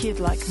society, a kid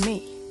like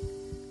me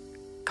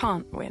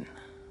can't win.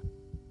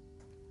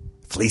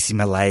 Fleassy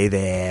Malay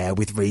there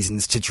with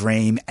Reasons to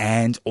Dream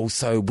and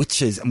also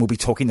Witches. And we'll be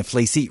talking to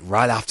Fleassy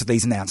right after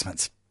these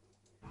announcements.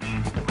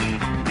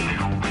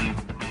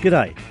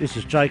 G'day, this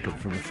is Jacob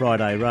from the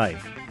Friday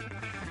Rave.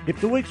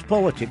 If the week's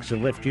politics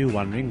have left you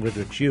wondering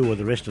whether it's you or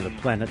the rest of the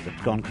planet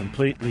that's gone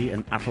completely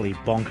and utterly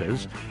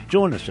bonkers,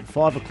 join us at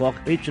 5 o'clock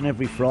each and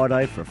every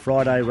Friday for a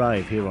Friday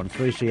Rave here on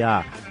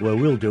 3CR, where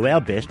we'll do our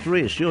best to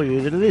reassure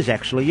you that it is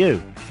actually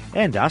you.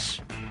 And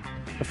us.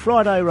 A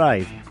Friday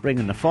Rave,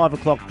 bringing the 5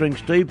 o'clock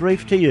drinks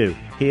debrief to you,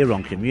 here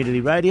on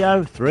Community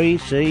Radio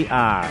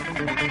 3CR.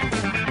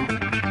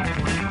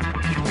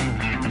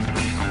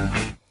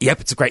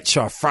 Yep, it's a great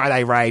show,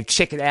 Friday Rave.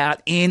 Check it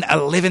out in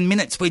 11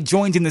 minutes. We're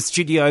joined in the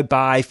studio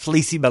by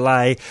Fleassy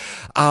Malay,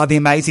 the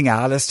amazing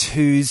artist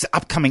whose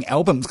upcoming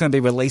album is going to be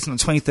released on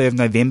the 23rd of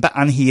November,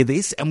 Unhear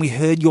This, and we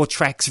heard your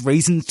tracks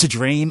Reasons to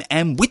Dream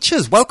and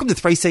Witches. Welcome to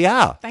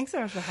 3CR. Thanks so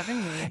much for having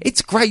me.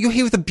 It's great. You're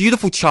here with a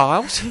beautiful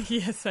child.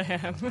 Yes, I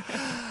am.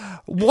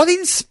 What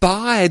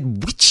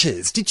inspired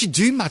Witches? Did you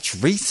do much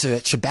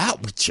research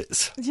about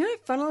witches? You know,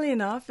 funnily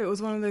enough, it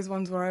was one of those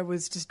ones where I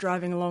was just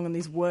driving along and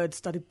these words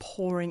started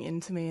pouring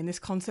into me, and this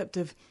concept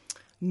of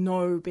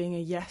no being a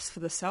yes for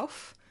the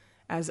self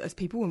as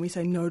people, when we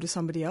say no to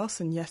somebody else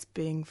and yes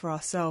being for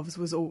ourselves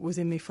was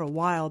in me for a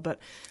while. But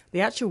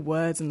the actual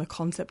words and the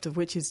concept of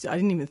witches, I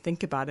didn't even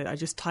think about it. I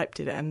just typed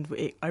it and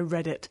I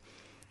read it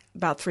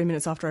about 3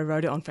 minutes after I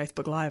wrote it on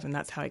Facebook Live, and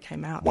that's how it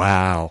came out.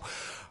 Wow.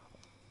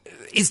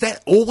 Is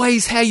that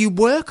always how you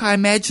work? I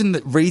imagine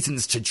that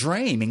Reasons to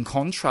Dream, in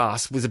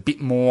contrast, was a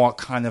bit more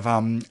kind of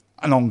an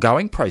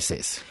ongoing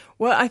process.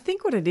 Well, I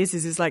think what it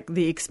is like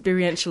the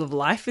experiential of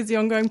life is the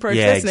ongoing process,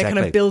 Yeah, and it kind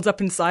exactly. of builds up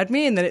inside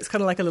me, and then it's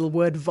kind of like a little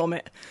word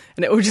vomit,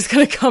 and it all just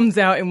kind of comes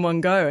out in one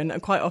go. And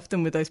quite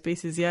often with those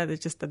pieces, they're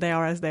just they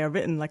are as they are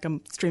written, like a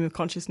stream of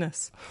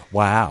consciousness.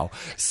 Wow.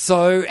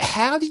 So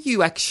how do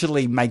you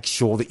actually make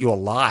sure that your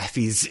life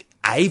is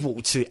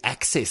able to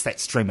access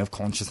that stream of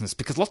consciousness?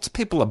 Because lots of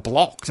people are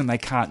blocked and they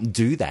can't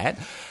do that.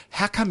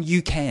 How come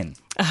you can?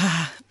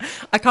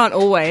 I can't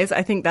always.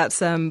 I think that's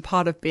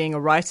part of being a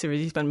writer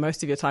is you spend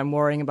most of your time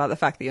worrying about the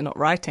fact that you're not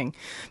writing.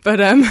 But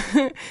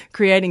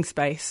creating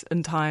space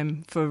and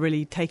time for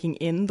really taking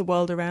in the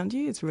world around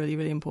you is really,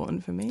 really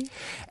important for me.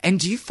 And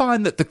do you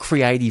find that the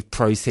creative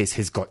process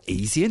has got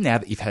easier now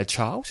that you've had a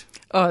child?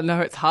 Oh,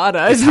 no, it's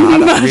harder. It's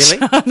harder, really?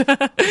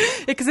 Harder.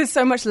 Because there's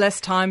so much less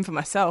time for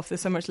myself.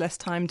 There's so much less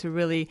time to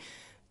really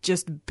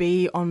just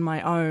be on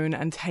my own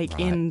and take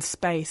in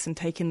space and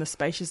take in the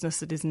spaciousness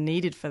that is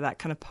needed for that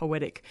kind of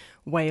poetic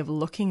way of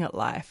looking at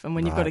life. And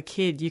when you've got a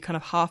kid, you kind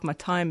of half my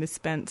time is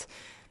spent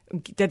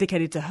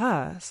dedicated to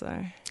her.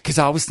 So because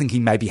I was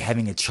thinking maybe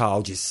having a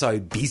child is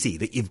so busy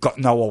that you've got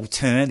no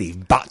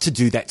alternative but to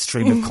do that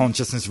stream of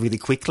consciousness really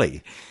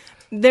quickly.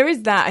 there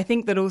is that. I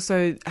think that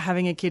also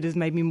having a kid has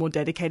made me more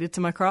dedicated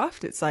to my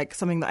craft. It's like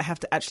something that I have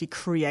to actually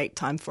create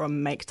time for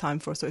and make time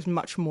for. So it's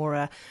much more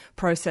a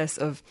process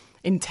of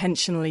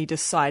intentionally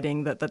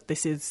deciding that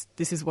this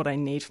is what I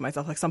need for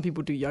myself. Like some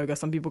people do yoga,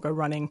 some people go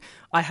running.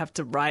 I have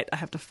to write. I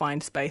have to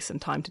find space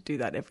and time to do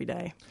that every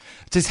day.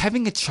 Does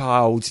having a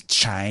child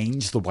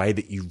change the way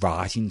that you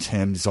write in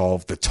terms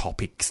of the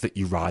topics that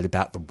you write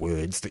about, the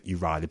words that you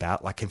write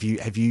about? Like have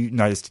you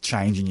noticed a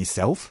change in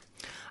yourself?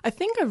 I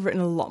think I've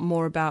written a lot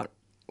more about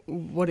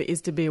what it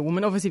is to be a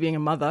woman, obviously being a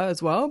mother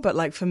as well, but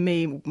like for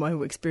me, my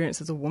experience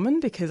as a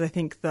woman, because I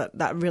think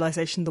that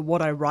realization that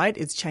what I write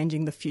is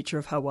changing the future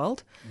of her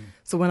world.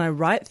 So when I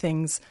write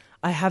things,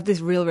 I have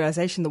this real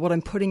realization that what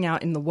I'm putting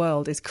out in the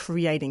world is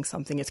creating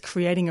something. It's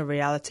creating a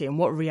reality. And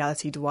what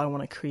reality do I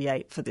want to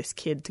create for this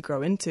kid to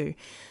grow into?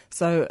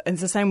 So and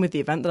it's the same with the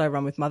event that I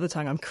run with Mother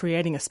Tongue. I'm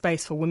creating a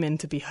space for women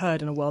to be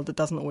heard in a world that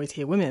doesn't always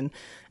hear women.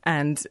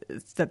 And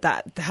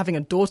that having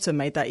a daughter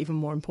made that even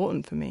more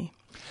important for me.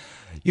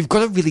 You've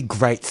got a really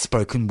great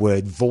spoken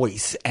word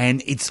voice,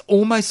 and it's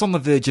almost on the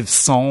verge of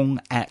song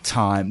at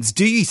times.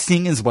 Do you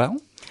sing as well?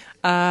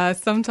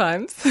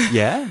 Sometimes.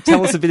 Yeah?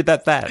 Tell us a bit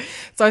about that.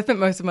 So I spent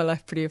most of my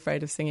life pretty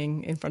afraid of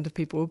singing in front of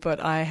people, but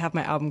I have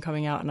my album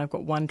coming out and I've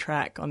got one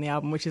track on the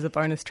album, which is a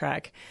bonus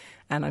track,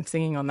 and I'm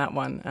singing on that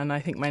one. And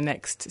I think my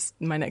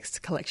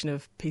next collection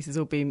of pieces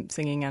will be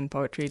singing and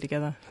poetry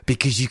together.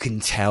 Because you can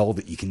tell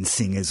that you can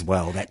sing as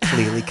well. That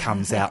clearly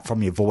comes out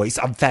from your voice.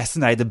 I'm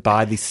fascinated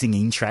by this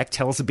singing track.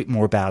 Tell us a bit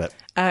more about it.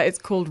 It's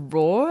called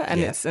Raw, and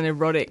it's an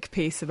erotic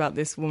piece about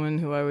this woman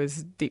who I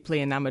was deeply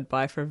enamored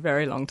by for a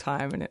very long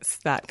time. And it's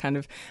that kind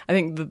of, I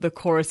think the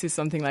chorus is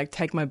something like,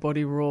 take my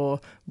body raw,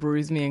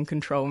 bruise me and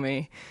control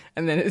me.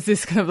 And then it's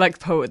this kind of like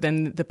poet,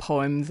 then the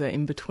poems are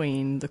in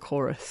between the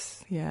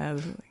chorus. Yeah.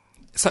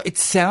 So it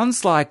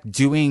sounds like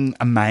doing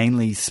a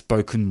mainly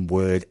spoken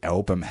word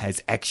album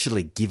has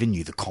actually given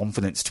you the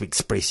confidence to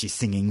express your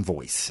singing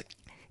voice.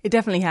 It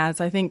definitely has.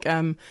 I think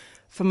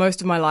for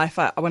most of my life,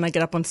 when I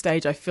get up on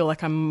stage, I feel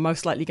like I'm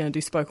most likely going to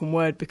do spoken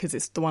word because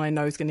it's the one I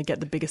know is going to get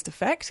the biggest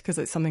effect because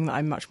it's something that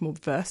I'm much more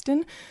versed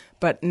in.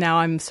 But now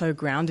I'm so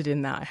grounded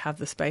in that, I have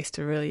the space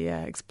to really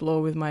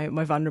explore with my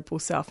vulnerable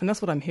self. And that's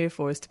what I'm here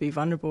for, is to be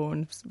vulnerable,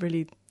 and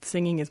really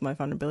singing is my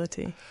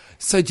vulnerability.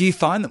 So do you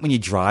find that when you're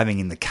driving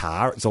in the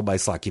car, it's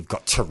almost like you've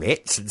got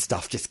Tourette's and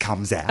stuff just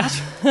comes out?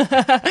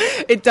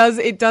 It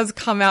does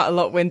come out a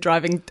lot when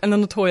driving and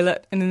on the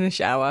toilet and in the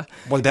shower.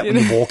 What about when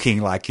you're walking,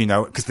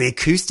 because the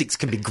acoustics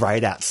can be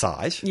great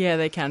outside? Yeah,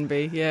 they can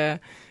be, yeah.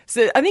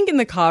 So I think in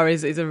the car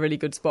is a really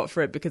good spot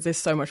for it because there's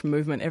so much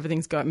movement.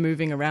 Everything's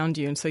moving around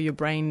you, and so your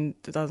brain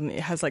it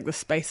has like the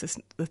space,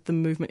 the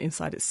movement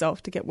inside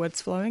itself to get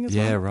words flowing as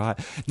well. Yeah, right.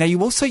 Now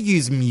you also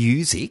use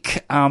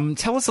music.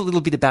 Tell us a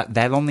little bit about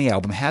that on the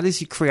album. How does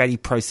your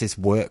creative process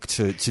work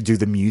to do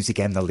the music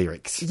and the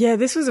lyrics? Yeah,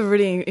 this was a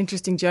really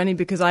interesting journey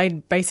because I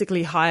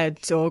basically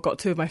got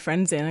two of my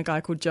friends in, a guy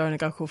called Joe and a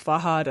guy called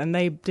Farhad, and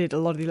they did a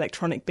lot of the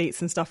electronic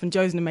beats and stuff. And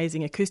Joe's an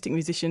amazing acoustic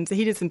musician, so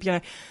he did some piano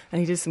and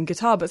he did some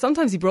guitar, but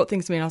sometimes he brought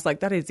things to me and I was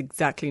like, that is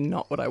exactly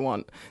not what I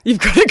want. You've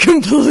got it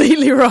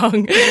completely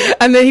wrong.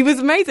 And then he was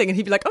amazing, and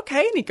he'd be like,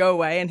 okay, and he'd go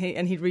away and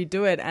he'd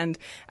redo it, and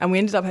we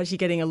ended up actually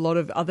getting a lot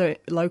of other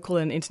local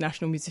and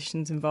international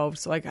musicians involved.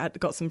 So I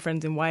got some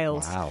friends in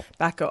Wales. Wow.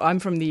 I'm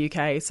from the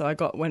UK, so I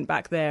went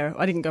back there.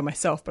 I didn't go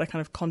myself, but I kind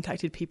of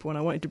contacted people, and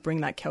I wanted to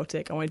bring that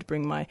Celtic, I wanted to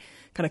bring my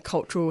kind of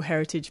cultural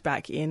heritage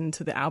back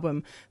into the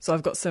album. So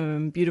I've got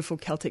some beautiful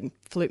Celtic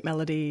flute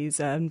melodies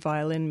and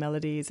violin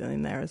melodies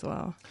in there as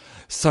well.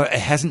 So it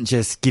hasn't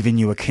just given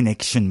you a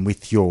connection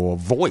with your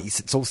voice,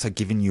 it's also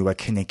given you a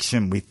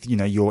connection with,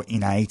 your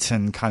innate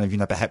and kind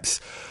of,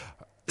 perhaps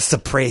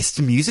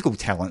suppressed musical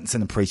talents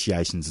and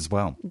appreciations as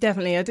well.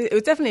 Definitely. It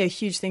was definitely a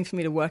huge thing for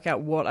me to work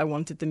out what I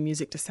wanted the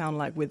music to sound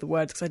like with the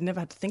words, because I'd never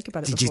had to think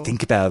about it before. Did you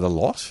think about it a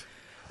lot?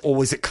 Or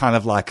was it kind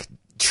of like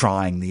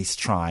trying this,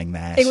 trying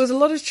that? It was a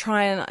lot of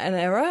try and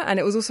error, and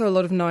it was also a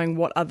lot of knowing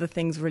what other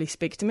things really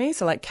speak to me.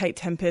 So like Kate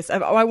Tempest,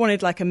 I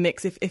wanted like a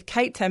mix. If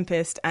Kate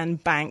Tempest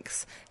and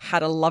Banks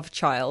had a love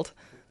child,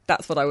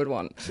 that's what I would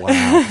want.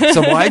 Wow.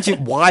 So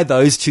why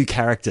those two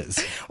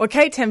characters? Well,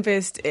 Kate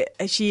Tempest,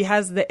 she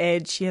has the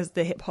edge. She has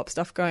the hip hop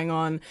stuff going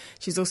on.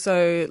 She's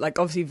also like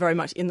obviously very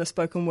much in the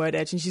spoken word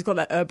edge, and she's got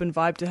that urban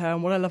vibe to her.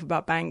 And what I love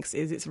about Banks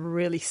is it's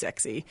really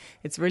sexy.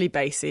 It's really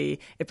bassy,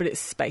 but it's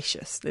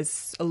spacious.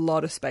 There's a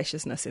lot of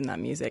spaciousness in that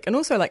music. And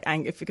also like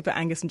if you could put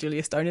Angus and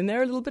Julia Stone in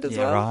there a little bit as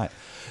well. Right.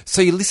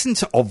 So you listen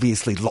to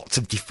obviously lots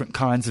of different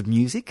kinds of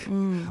music.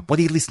 What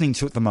are you listening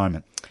to at the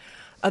moment?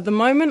 At the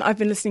moment, I've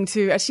been listening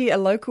to actually a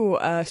local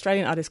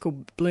Australian artist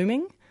called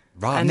Blooming.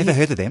 Right, I've never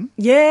heard of them.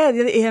 Yeah,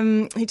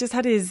 he just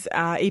had his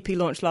EP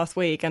launch last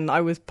week, and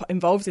I was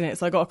involved in it,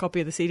 so I got a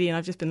copy of the CD, and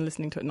I've just been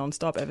listening to it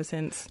non-stop ever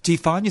since. Do you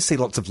find you see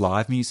lots of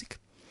live music?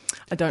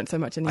 I don't so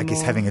much anymore. I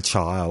guess having a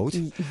child.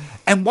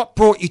 And what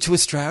brought you to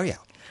Australia?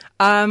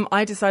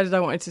 I decided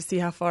I wanted to see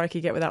how far I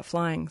could get without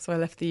flying, so I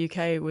left the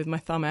UK with my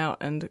thumb out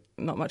and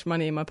not much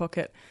money in my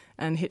pocket,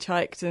 and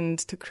hitchhiked and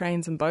took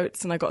trains and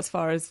boats, and I got as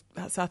far as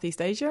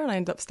Southeast Asia, and I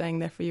ended up staying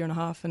there for a year and a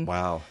half, and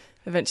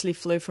eventually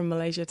flew from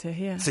Malaysia to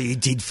here. So you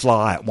did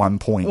fly at one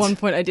point? One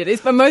point I did.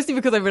 It's but mostly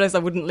because I realised I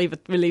wouldn't leave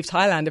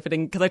Thailand if I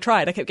didn't, because I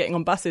tried. I kept getting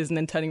on buses and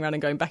then turning around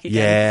and going back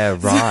again. Yeah,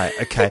 right.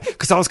 Okay.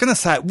 Because I was going to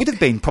say it would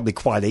have been probably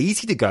quite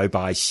easy to go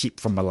by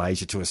ship from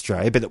Malaysia to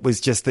Australia, but it was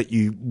just that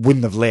you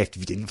wouldn't have left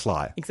if you didn't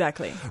fly.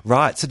 Exactly.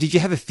 Right. So did you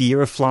have a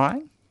fear of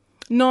flying?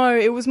 No,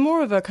 it was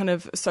more of a kind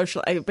of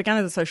social... It began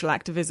as a social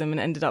activism and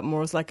ended up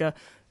more as like a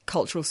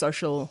cultural,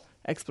 social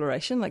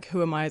exploration. Like,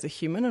 who am I as a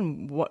human,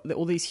 and what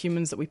all these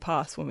humans that we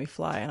pass when we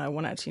fly, and I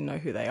want to actually know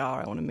who they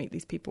are. I want to meet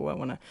these people. I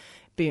want to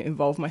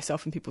involve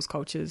myself in people's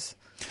cultures.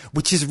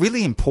 Which is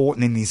really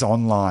important in this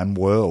online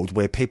world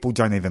where people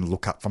don't even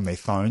look up from their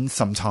phones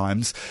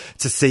sometimes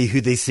to see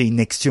who they see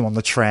next to on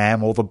the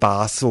tram or the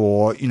bus,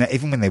 or, you know,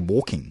 even when they're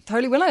walking.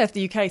 Totally. When I left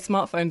the UK,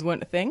 smartphones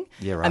weren't a thing.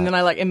 Yeah, right. And then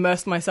I like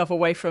immersed myself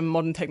away from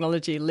modern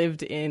technology,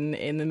 lived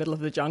in the middle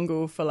of the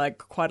jungle for like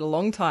quite a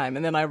long time.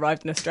 And then I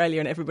arrived in Australia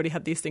and everybody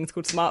had these things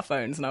called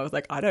smartphones. And I was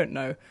like, I don't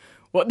know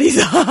what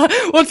these are.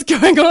 What's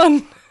going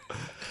on?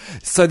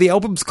 So the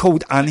album's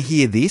called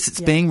Unhear This. It's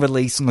being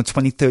released on the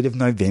 23rd of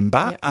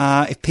November.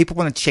 Yep. If people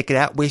want to check it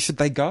out, where should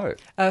they go?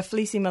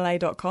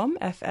 FleassyMalay.com,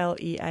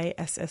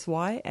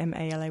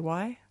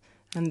 FleassymAlay,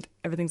 and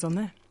everything's on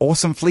there.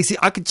 Awesome, Fleassy.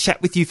 I could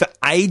chat with you for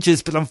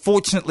ages, but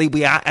unfortunately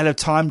we are out of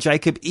time.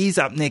 Jacob is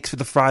up next with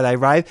the Friday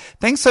Rave.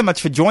 Thanks so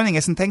much for joining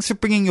us, and thanks for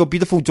bringing your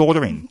beautiful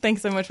daughter in.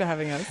 Thanks so much for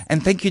having us.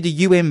 And thank you to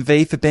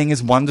UMV for being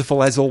as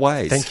wonderful as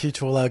always. Thank you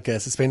to all our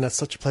guests. It's been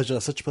such a pleasure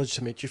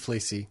to meet you,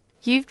 Fleassy.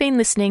 You've been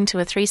listening to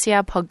a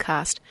 3CR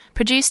podcast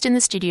produced in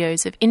the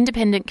studios of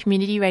independent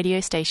community radio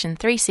station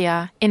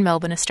 3CR in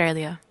Melbourne,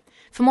 Australia.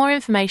 For more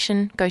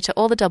information, go to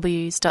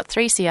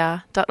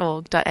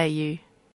allthews.3cr.org.au.